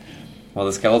 craze. Well,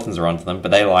 the skeletons are onto them,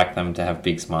 but they like them to have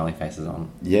big smiley faces on.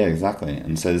 Yeah, exactly.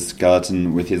 And so the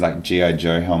skeleton with his like G.I.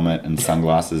 Joe helmet and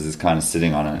sunglasses is kind of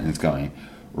sitting on it and it's going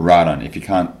right on. If you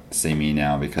can't see me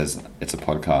now because it's a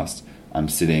podcast, I'm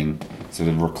sitting sort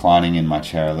of reclining in my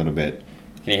chair a little bit.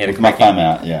 Can you hear the with my clicking? thumb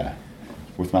out, yeah.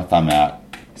 With my thumb out,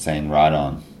 saying right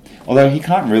on. Although he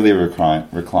can't really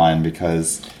recline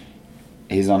because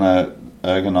he's on a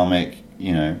ergonomic,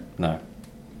 you know... No.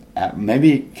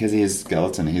 Maybe because he's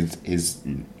skeleton, he's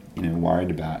you know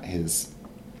worried about his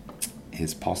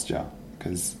posture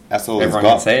because that's all Everyone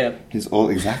he's got. can see it. He's all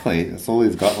exactly that's all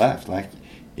he's got left. Like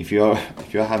if you're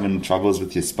having troubles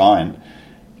with your spine,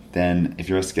 then if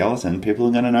you're a skeleton, people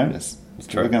are going to notice. It's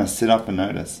People true. are going to sit up and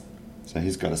notice. So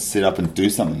he's got to sit up and do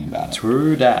something about it.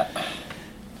 True that.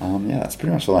 Yeah, that's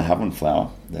pretty much all I have on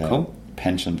Flower. Their Cool.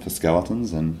 penchant for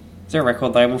skeletons and Is there a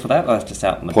record label for that? Or that's just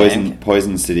out in the Poison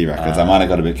bank? City Records. I might have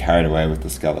got a bit carried away with the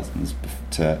skeletons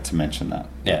to mention that.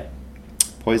 Yeah.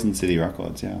 Poison City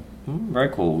Records, yeah. Very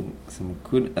cool. Some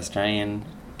good Australian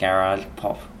garage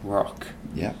pop rock.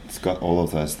 Yeah, it's got all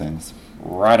of those things.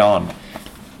 Right on.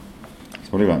 So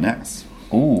what do we got next?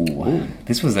 Ooh.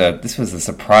 This was a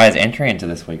surprise entry into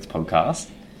this week's podcast.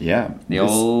 Yeah. The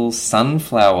old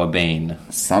sunflower bean.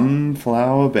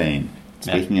 Sunflower bean.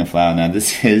 Speaking of flower, now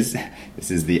this is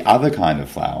the other kind of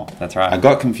flower. That's right. I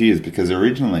got confused because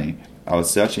originally I was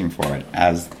searching for it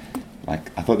as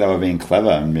like I thought they were being clever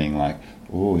and being like,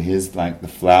 oh, here's like the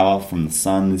flower from the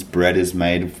sun. This bread is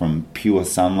made from pure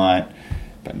sunlight.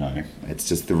 But no, it's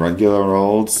just the regular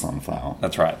old sunflower.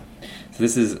 That's right. So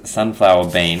this is sunflower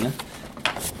bean.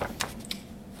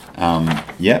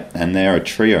 Yep, and they're a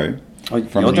trio. Oh,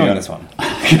 you're New doing York. this one.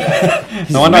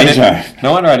 No wonder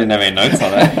I didn't have any notes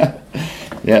on it.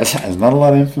 Yes, there's not a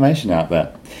lot of information out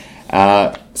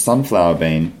there. Sunflower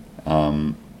bean,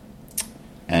 and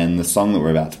the song that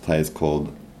we're about to play is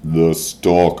called The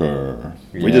Stalker.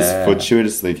 We just Yeah.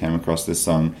 fortuitously came across this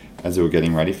song as we were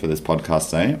getting ready for this podcast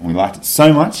today, and we liked it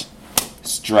so much,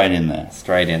 straight in there.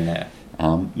 Straight in there.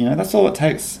 That's all it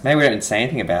takes. Maybe we don't say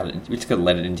anything about it. We just got to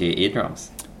let it into your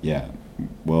eardrums. Yeah,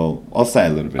 well, I'll say a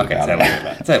little bit Okay, about say a it. little bit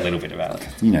about it. Say a little bit about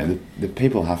it. The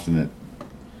people have to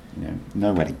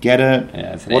know where to get it.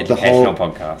 Yeah, it's an educational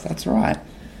podcast. That's right.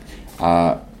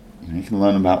 You can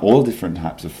learn about all different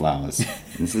types of flowers.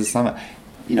 This is some.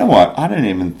 You know what? I don't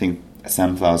even think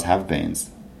sunflowers have beans.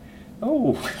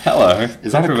 Oh, hello.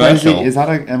 Is that a crazy? Is that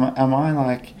a? Am I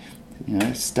like,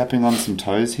 stepping on some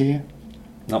toes here?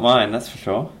 Not mine, that's for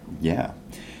sure. Yeah.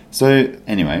 So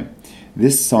anyway,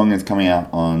 this song is coming out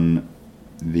on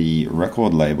the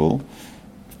record label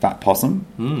Fat Possum.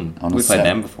 On a We've played set.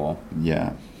 them before.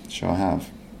 Yeah, sure have.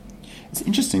 It's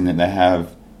interesting that they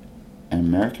have an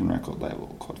American record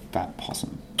label called Fat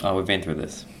Possum. Oh, we've been through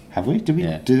this. Have we? Did we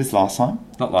Yeah. do this last time?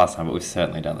 Not last time, but we've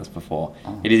certainly done this before.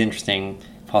 Oh. It is interesting.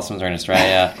 Possums are in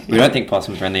Australia. We don't think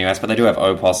possums are in the US, but they do have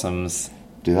opossums.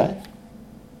 Do they?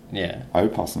 Yeah,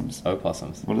 Opossums.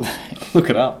 opossums. What are they? Look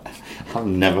it up. I've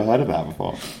never heard of that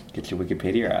before. Get your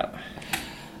Wikipedia out.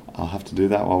 I'll have to do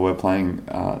that while we're playing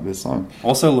this song.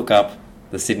 Also look up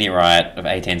the Sydney riot of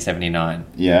 1879.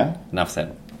 Yeah, Enough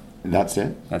said. that's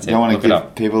it. That's You don't it. want Look to it give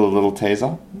up. people a little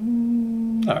teaser?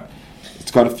 No.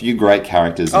 It's got a few great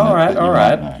characters in All it right, that you all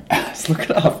might right. know. Just look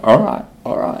it up. All right.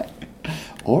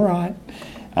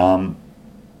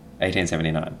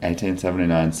 1879.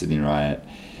 1879 Sydney riot.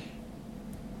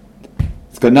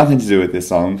 It's got nothing to do with this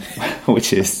song,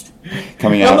 which is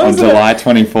coming out Well, on isn't it? July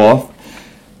 24th.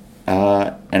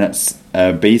 And it's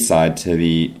a B-side to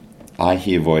the I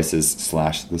Hear Voices /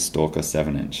 The Stalker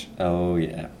 7-inch. Oh,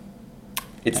 yeah.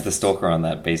 It's the Stalker on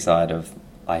that B-side of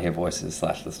I Hear Voices /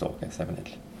 The Stalker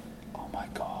 7-inch. Oh my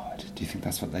god. Do you think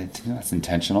that's what they do? That's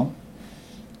intentional?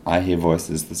 I Hear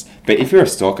Voices. But if you're a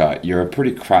stalker, you're a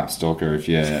pretty crap stalker if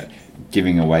you're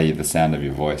giving away the sound of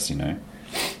your voice,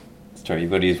 It's true,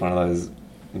 you've got to use one of those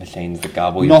machines that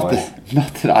garble your voice.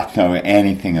 Not that I know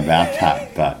anything about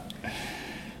that, but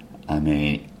I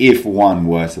mean, if one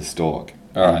were to stalk,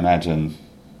 All right. I imagine,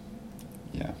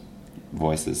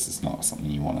 voices is not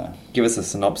something you want to. Give us a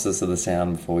synopsis of the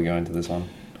sound before we go into this one.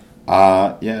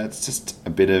 It's just a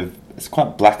bit of. It's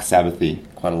quite Black Sabbathy.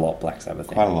 Quite a lot Black Sabbath.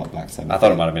 Quite a lot Black Sabbath. I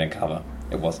thought it might have been a cover.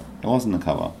 It wasn't. It wasn't the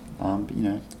cover, but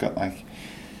it's got like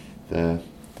the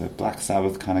Black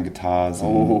Sabbath kind of guitars and,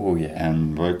 Oh, yeah.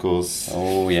 and vocals.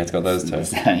 Oh, yeah, it's got those two.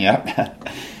 Yep.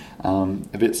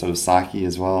 A bit sort of psyche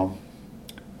as well.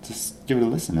 Just give it a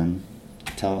listen and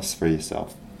tell us for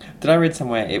yourself. Did I read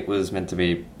somewhere it was meant to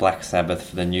be Black Sabbath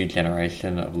for the new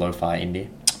generation of lo-fi indie?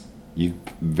 You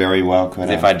very well could 'Cause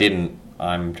have. if I didn't,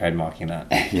 I'm trademarking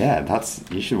that. Yeah,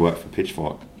 you should work for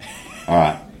Pitchfork.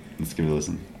 Alright, let's give it a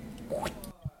listen.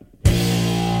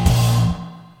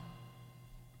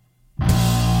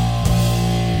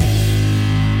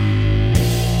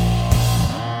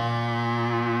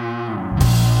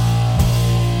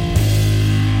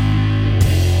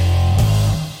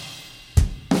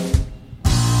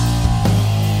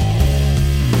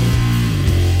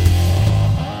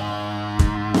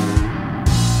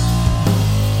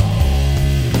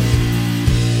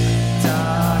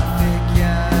 Dark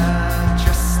figure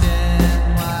dressed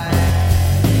in white.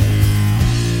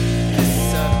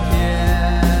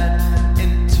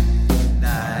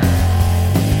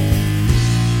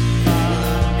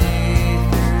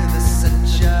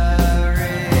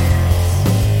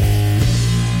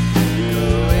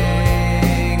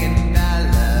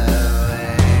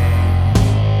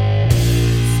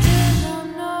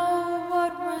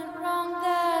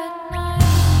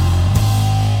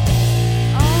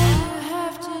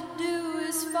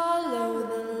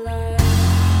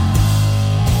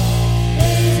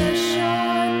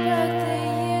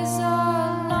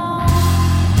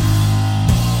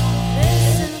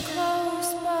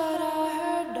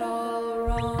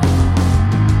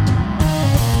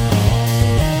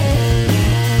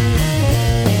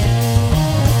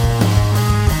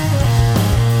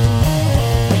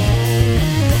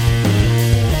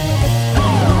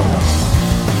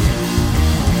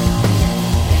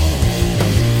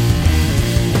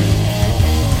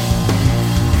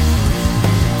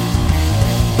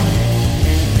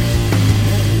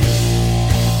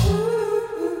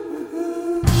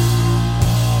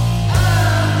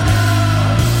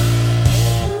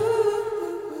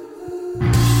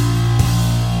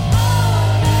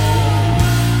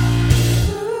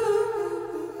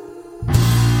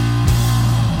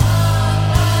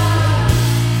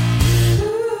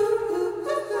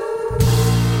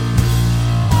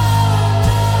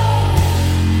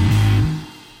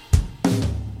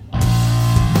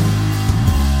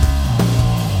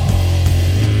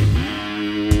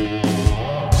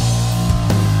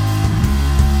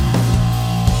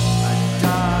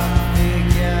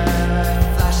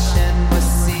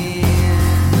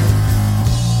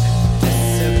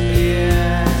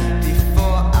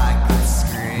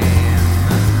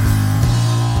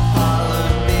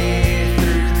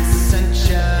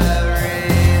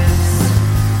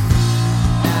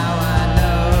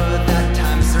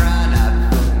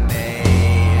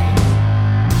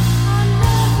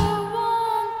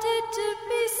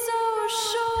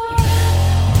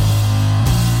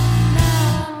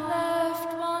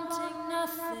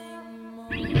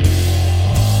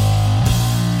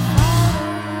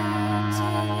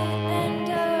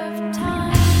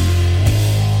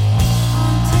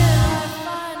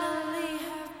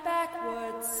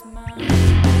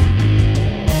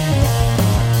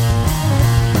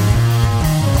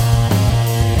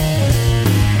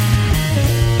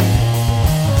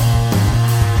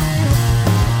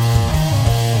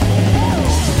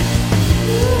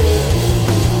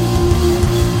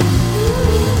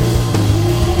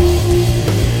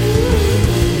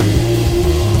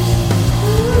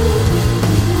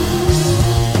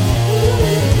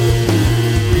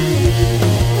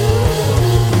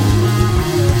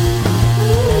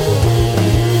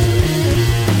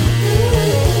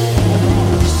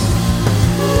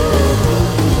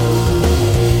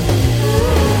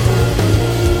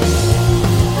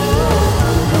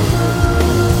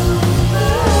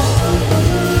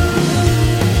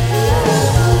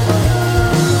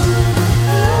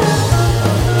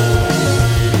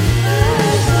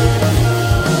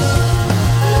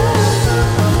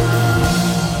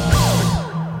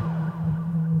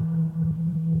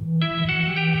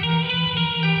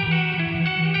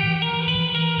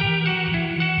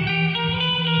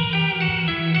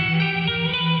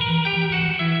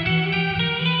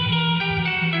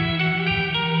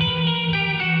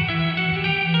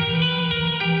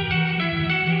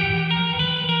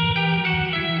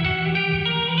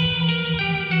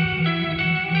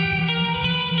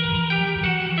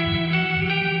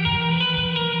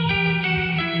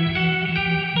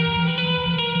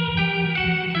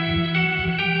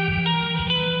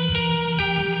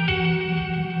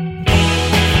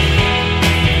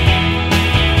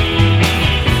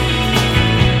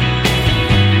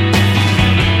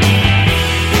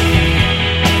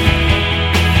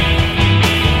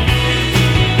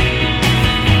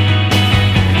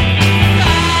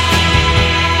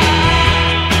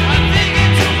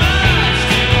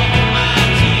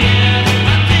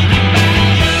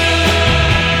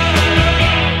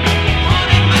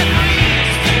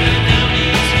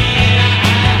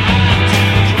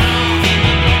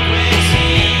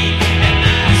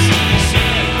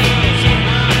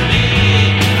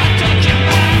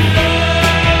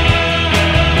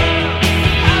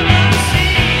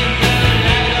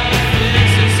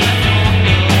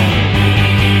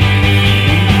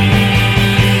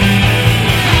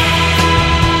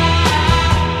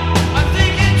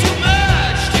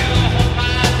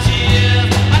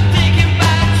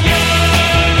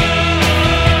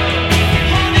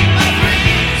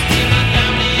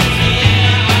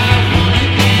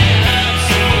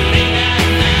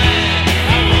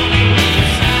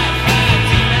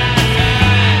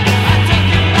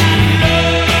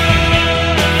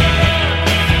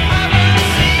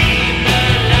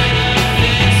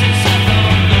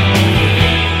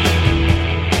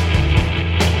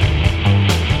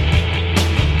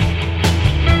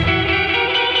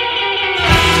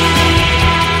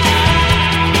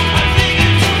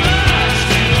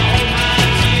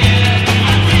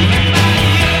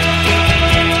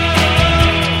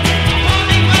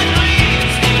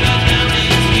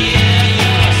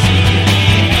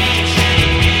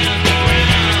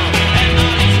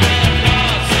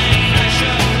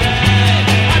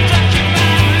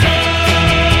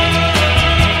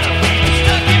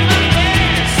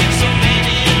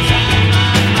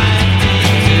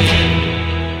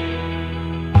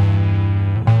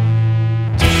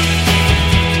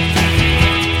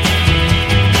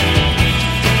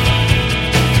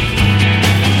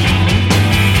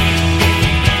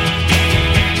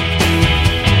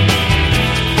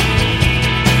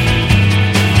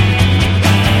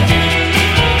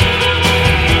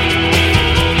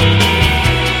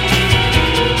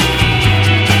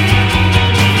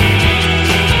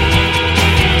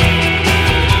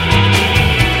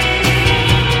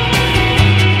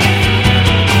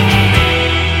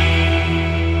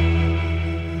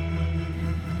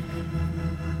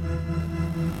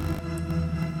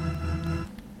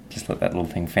 let that little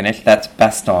thing finish. That's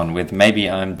Baston with Maybe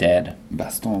I'm Dead.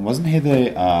 Baston, wasn't he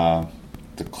the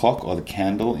clock or the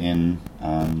candle in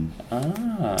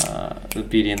The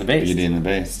Beauty and the Beast. Beauty and the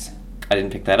Beast? I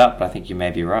didn't pick that up, but I think you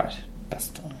may be right.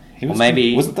 Baston. Or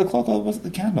maybe- was it the clock or was it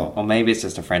the candle? Or maybe it's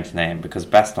just a French name, because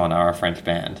Baston are a French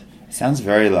band. It sounds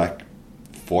very like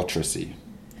fortressy.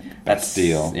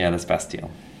 Bastille. Yeah, that's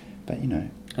Bastille. But you know,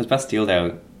 It was Bastille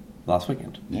Day last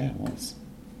weekend. yeah, it was.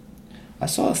 I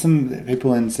saw some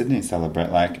people in Sydney celebrate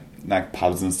like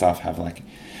pubs and stuff have like.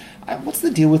 What's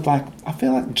the deal with like? I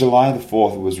feel like July the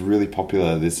 4th was really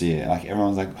popular this year. Like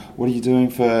everyone's like, "What are you doing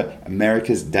for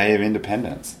America's Day of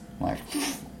Independence?" Like,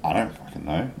 I don't fucking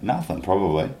know. Nothing,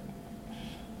 probably.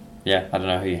 Yeah, I don't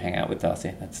know who you hang out with,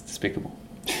 Darcy. That's despicable.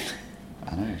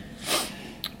 I know.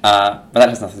 But that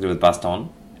has nothing to do with Baston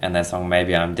and their song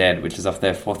Maybe I'm Dead, which is off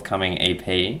their forthcoming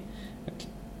EP.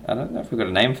 I don't know if we've got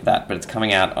a name for that, but it's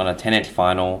coming out on a 10-inch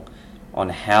vinyl on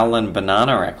Howlin'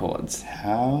 Banana Records.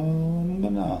 Howlin'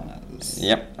 Bananas.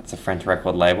 Yep, that's a French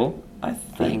record label. I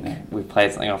think name. we've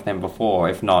played something off them before.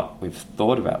 If not, we've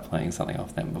thought about playing something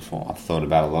off them before. I've thought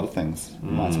about a lot of things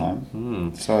in my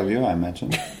time. So have you, I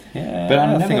imagine. Yeah, But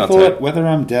I a thing never or thought two. whether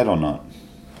I'm dead or not.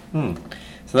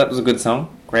 So that was a good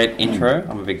song. Great intro.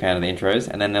 I'm a big fan of the intros.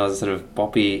 And then there was a sort of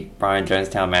boppy Brian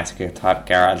Jonestown Massacre type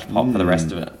garage pop for the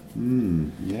rest of it.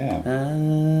 Yeah.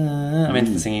 I'm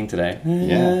into the singing today.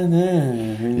 Yeah.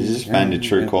 You just found your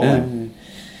true calling.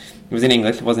 It was in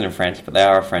English, it wasn't in French, but they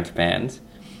are a French band.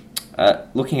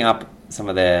 Looking up some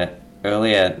of their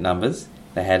earlier numbers,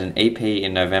 they had an EP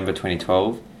in November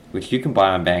 2012, which you can buy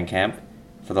on Bandcamp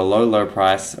for the low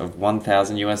price of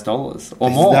 $1,000 US or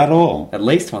more. Is that all? At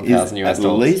least $1,000 US. At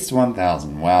least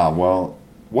 1,000. Wow. Well,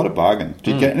 what a bargain.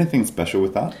 Did you get anything special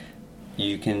with that?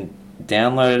 You can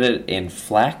download it in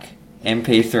FLAC,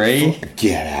 MP3.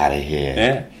 Get out of here.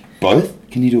 Yeah. Both?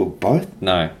 Can you do it both?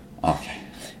 No. Okay.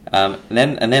 And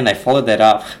then they followed that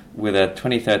up with a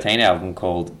 2013 album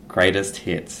called Greatest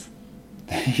Hits.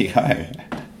 There you go.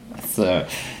 So,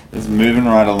 it's moving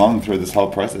right along through this whole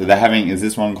process. They're having, is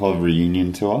this one called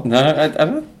Reunion Tour? No, I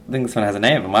don't think this one has a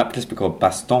name. It might just be called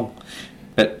Baston.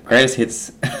 But Greatest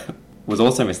Hits was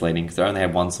also misleading because they only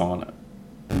had one song on it.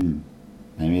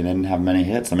 Maybe they didn't have many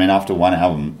hits. I mean, after one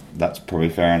album, that's probably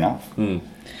fair enough.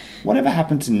 Whatever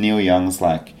happened to Neil Young's,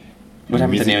 like... What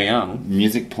happened to Neil Young?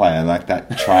 Music player, like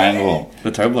that triangle.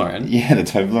 The Toblerone? Yeah, the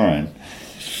Toblerone.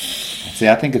 See,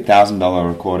 I think $1,000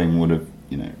 recording would have,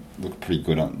 you know, looked pretty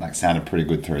good on, like, sounded pretty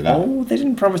good through that. Oh, they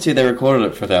didn't promise you they recorded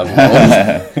it for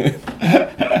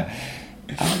 $1,000.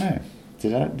 I don't know.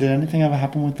 Did anything ever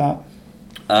happen with that?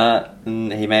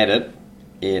 He made it.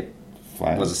 It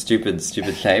Flat. was a stupid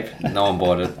shape. No one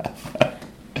bought it.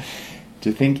 Do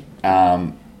you think,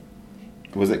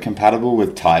 was it compatible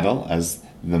with Tidal as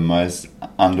the most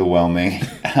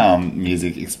underwhelming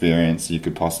music experience you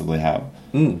could possibly have?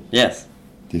 Yes.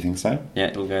 Do you think so? Yeah,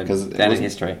 it'll go 'Cause it down in wasn't-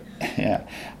 history. Yeah.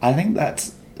 I think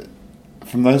that's,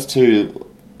 from those two,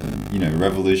 you know,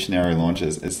 revolutionary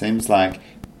launches, it seems like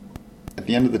at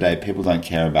the end of the day, people don't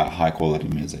care about high quality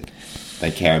music.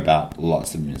 They care about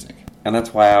lots of music. And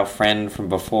that's why our friend from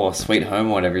before, Sweet Home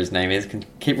or whatever his name is, can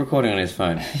keep recording on his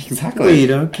phone. Exactly. We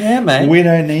don't care, mate. We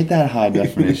don't need that high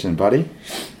definition, buddy.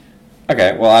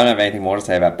 Okay, well, I don't have anything more to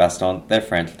say about Baston. They're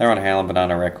French. They're on Howlin'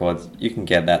 Banana Records. You can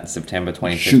get that in September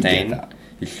 2015.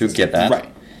 You should get that. Right.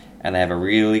 And they have a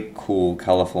really cool,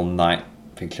 colourful night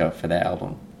picture for their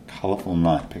album. Colourful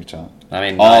night picture. I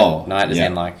mean, Oh, night as yeah.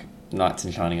 in like Knights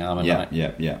in Shining Armour Yeah, night.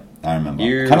 yeah. I remember.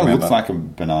 You Kind of remember. looks like a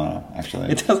banana, actually.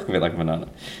 It does look a bit like a banana.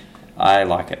 I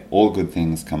like it. All good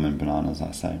things come in bananas,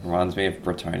 I say. Reminds me of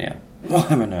Bretonia. Oh,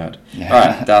 I'm a nerd. Yeah.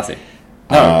 Alright, Darcy.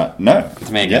 No.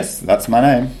 It's me again. Yes, that's my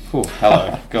name. Ooh,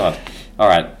 hello. God.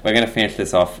 Alright, we're going to finish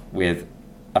this off with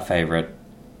a favourite.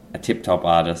 A tip-top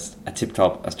artist. A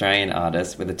tip-top Australian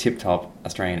artist with a tip-top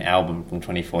Australian album from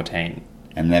 2014.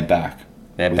 And they're back.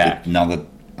 They're With back. Another...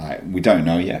 we don't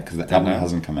know yet, because the Don't album know.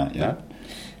 hasn't come out yet. No?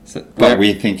 So But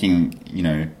we're thinking, you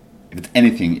know, if it's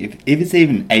anything, if it's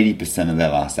even 80% of their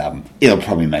last album, it'll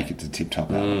probably make it to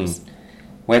tip-top albums.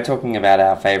 we're talking about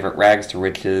our favourite Rags to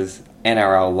Riches,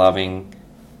 NRL loving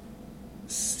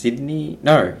Sydney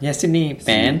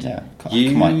band. Yeah.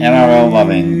 Come on, NRL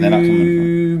loving, they're not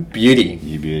coming Beauty. from...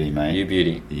 You beauty, mate. You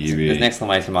Beauty. You There's beauty. an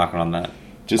exclamation mark on that.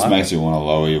 Just Like makes it. you want to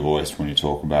lower your voice when you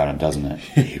talk about it, doesn't it?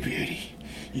 You beauty.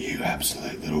 You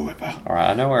absolute little whipper.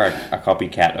 Alright, I know we're a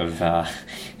copycat of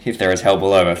If There Is Hell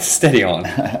Below, but steady on.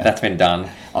 That's been done.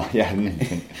 Oh, yeah, I didn't even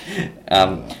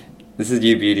think... This is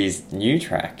You Beauty's new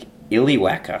track,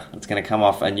 Illywacker. It's going to come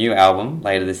off a new album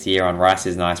later this year on Rice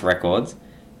Is Nice Records.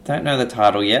 Don't know the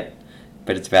title yet,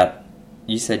 but it's about...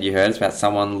 You said you heard it's about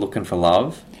someone looking for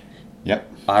love.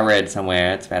 Yep. I read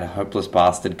somewhere it's about a hopeless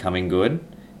bastard coming good,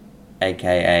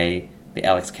 aka the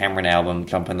Alex Cameron album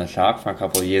Jumpin' the Shark from a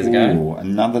couple of years ago. Ooh,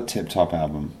 another tip-top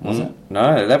album, was it?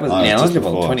 No, that was Oh, just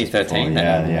ineligible. before, 2013. just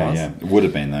That before. album was. Yeah. It would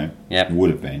have been, though. Yep. Would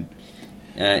have been.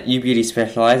 You Beauty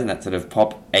specialise in that sort of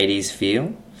pop 80s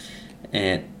feel,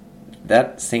 and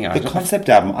that singer. The concept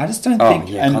album, I just don't Oh, think...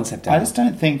 yeah, and concept I album. just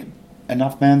don't think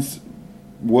enough bands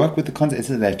work with the concept.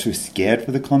 Is it they're too scared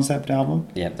for the concept album?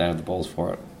 Yeah, don't have the balls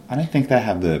for it. I don't think they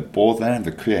have the balls, they don't have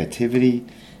the creativity,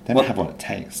 they don't Well- have what it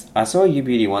takes. I saw U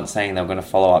Beauty once saying they were going to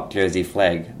follow up Jersey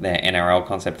Flag, their NRL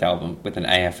concept album, with an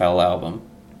AFL album.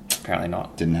 Apparently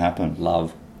not. Didn't happen.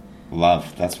 Love.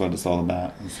 Love, that's what it's all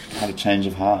about. It's had a change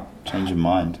of heart, change of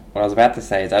mind. What I was about to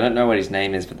say is I don't know what his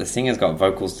name is, but the singer's got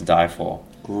vocals to die for.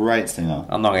 Great singer.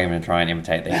 I'm not even going to try and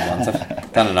imitate these ones.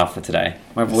 I've done enough for today.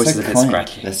 My They're voice so is a bit clean.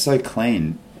 scratchy. They're so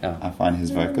clean, Oh. I find his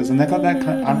vocals. And they've got that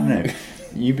kind I don't know.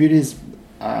 U Beauty's,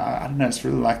 I don't know, it's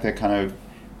really like they're kind of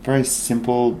very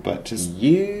simple, but just,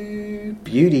 U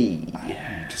Beauty.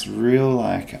 just real,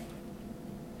 like,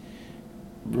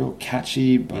 real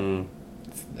catchy, but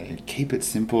they keep it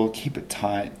simple, keep it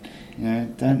tight. You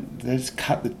know, they just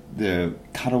cut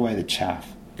cut away the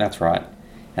chaff. That's right.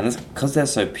 And that's because they're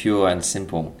so pure and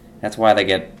simple. That's why they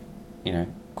get,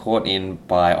 caught in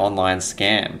by online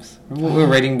scams. Remember what we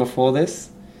were reading before this?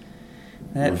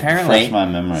 That apparently, Refresh my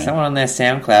memory. someone on their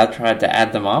SoundCloud tried to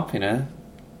add them up,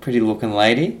 pretty looking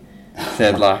lady.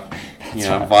 Said like,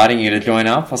 right. inviting you to join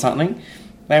up or something.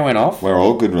 They went off. Where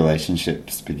all good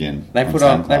relationships begin. They put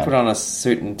on SoundCloud. a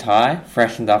suit and tie,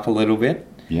 freshened up a little bit,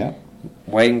 Yeah,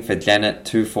 waiting for Janet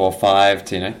 245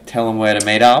 to tell them where to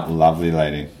meet up. lovely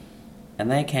lady. And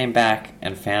they came back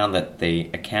and found that the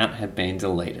account had been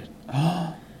deleted.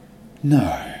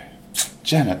 No.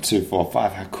 Janet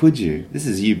 245, how could you? This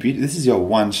is you. This is your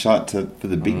one shot for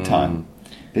the big time.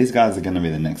 These guys are going to be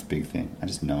the next big thing. I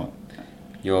just know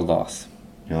it. Your loss.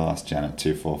 Your last Janet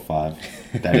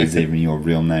 245. That is even your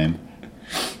real name.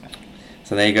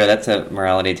 So there you go. That's a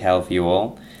morality tale for you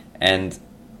all. And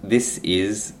this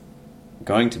is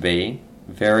going to be,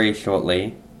 very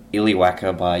shortly,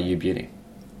 Illiwaka by U Beauty.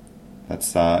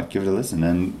 Let's give it a listen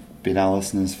and bid our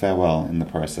listeners farewell in the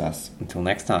process. Until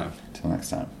next time. Till next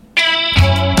time.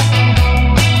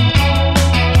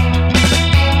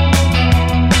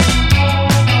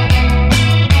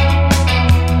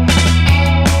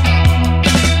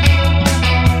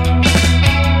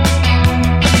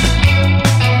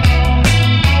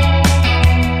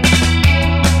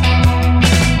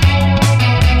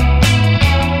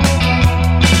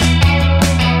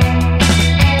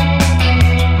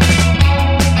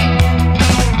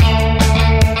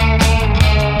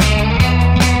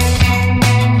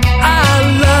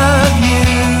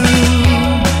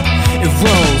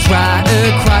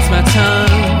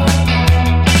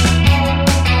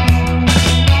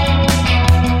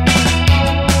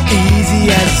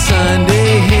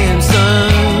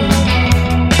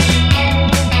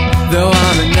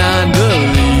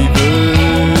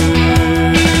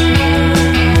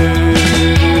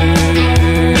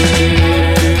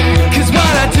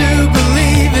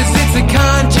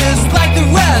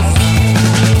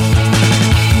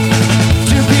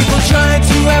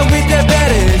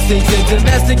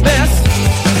 Domestic mess.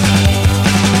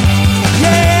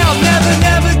 Yeah, I'm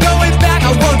never going back.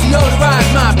 I won't deodorize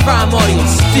my primordial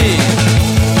skin.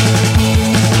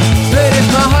 But if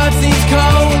my heart seems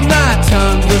cold, my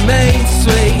tongue remains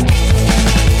sweet.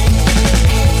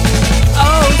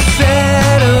 Oh,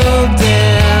 settle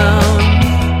down.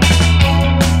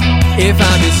 If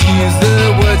I misuse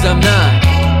the words, I'm not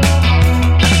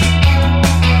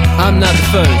the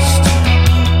first.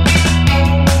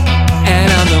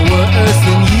 And I'm the worse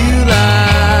than you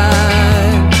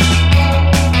like,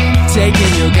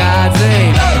 taking your God's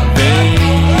name in vain.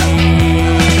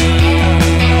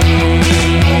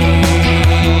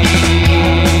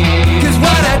 'Cause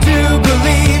what I do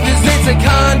believe is it's a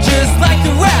con just like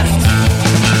the rest.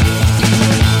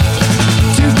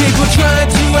 Two people trying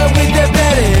to outwit their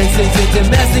betters. It's a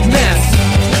domestic mess.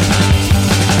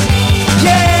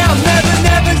 Yeah, I'm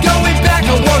never going back. I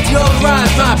want your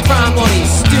rise, my prime.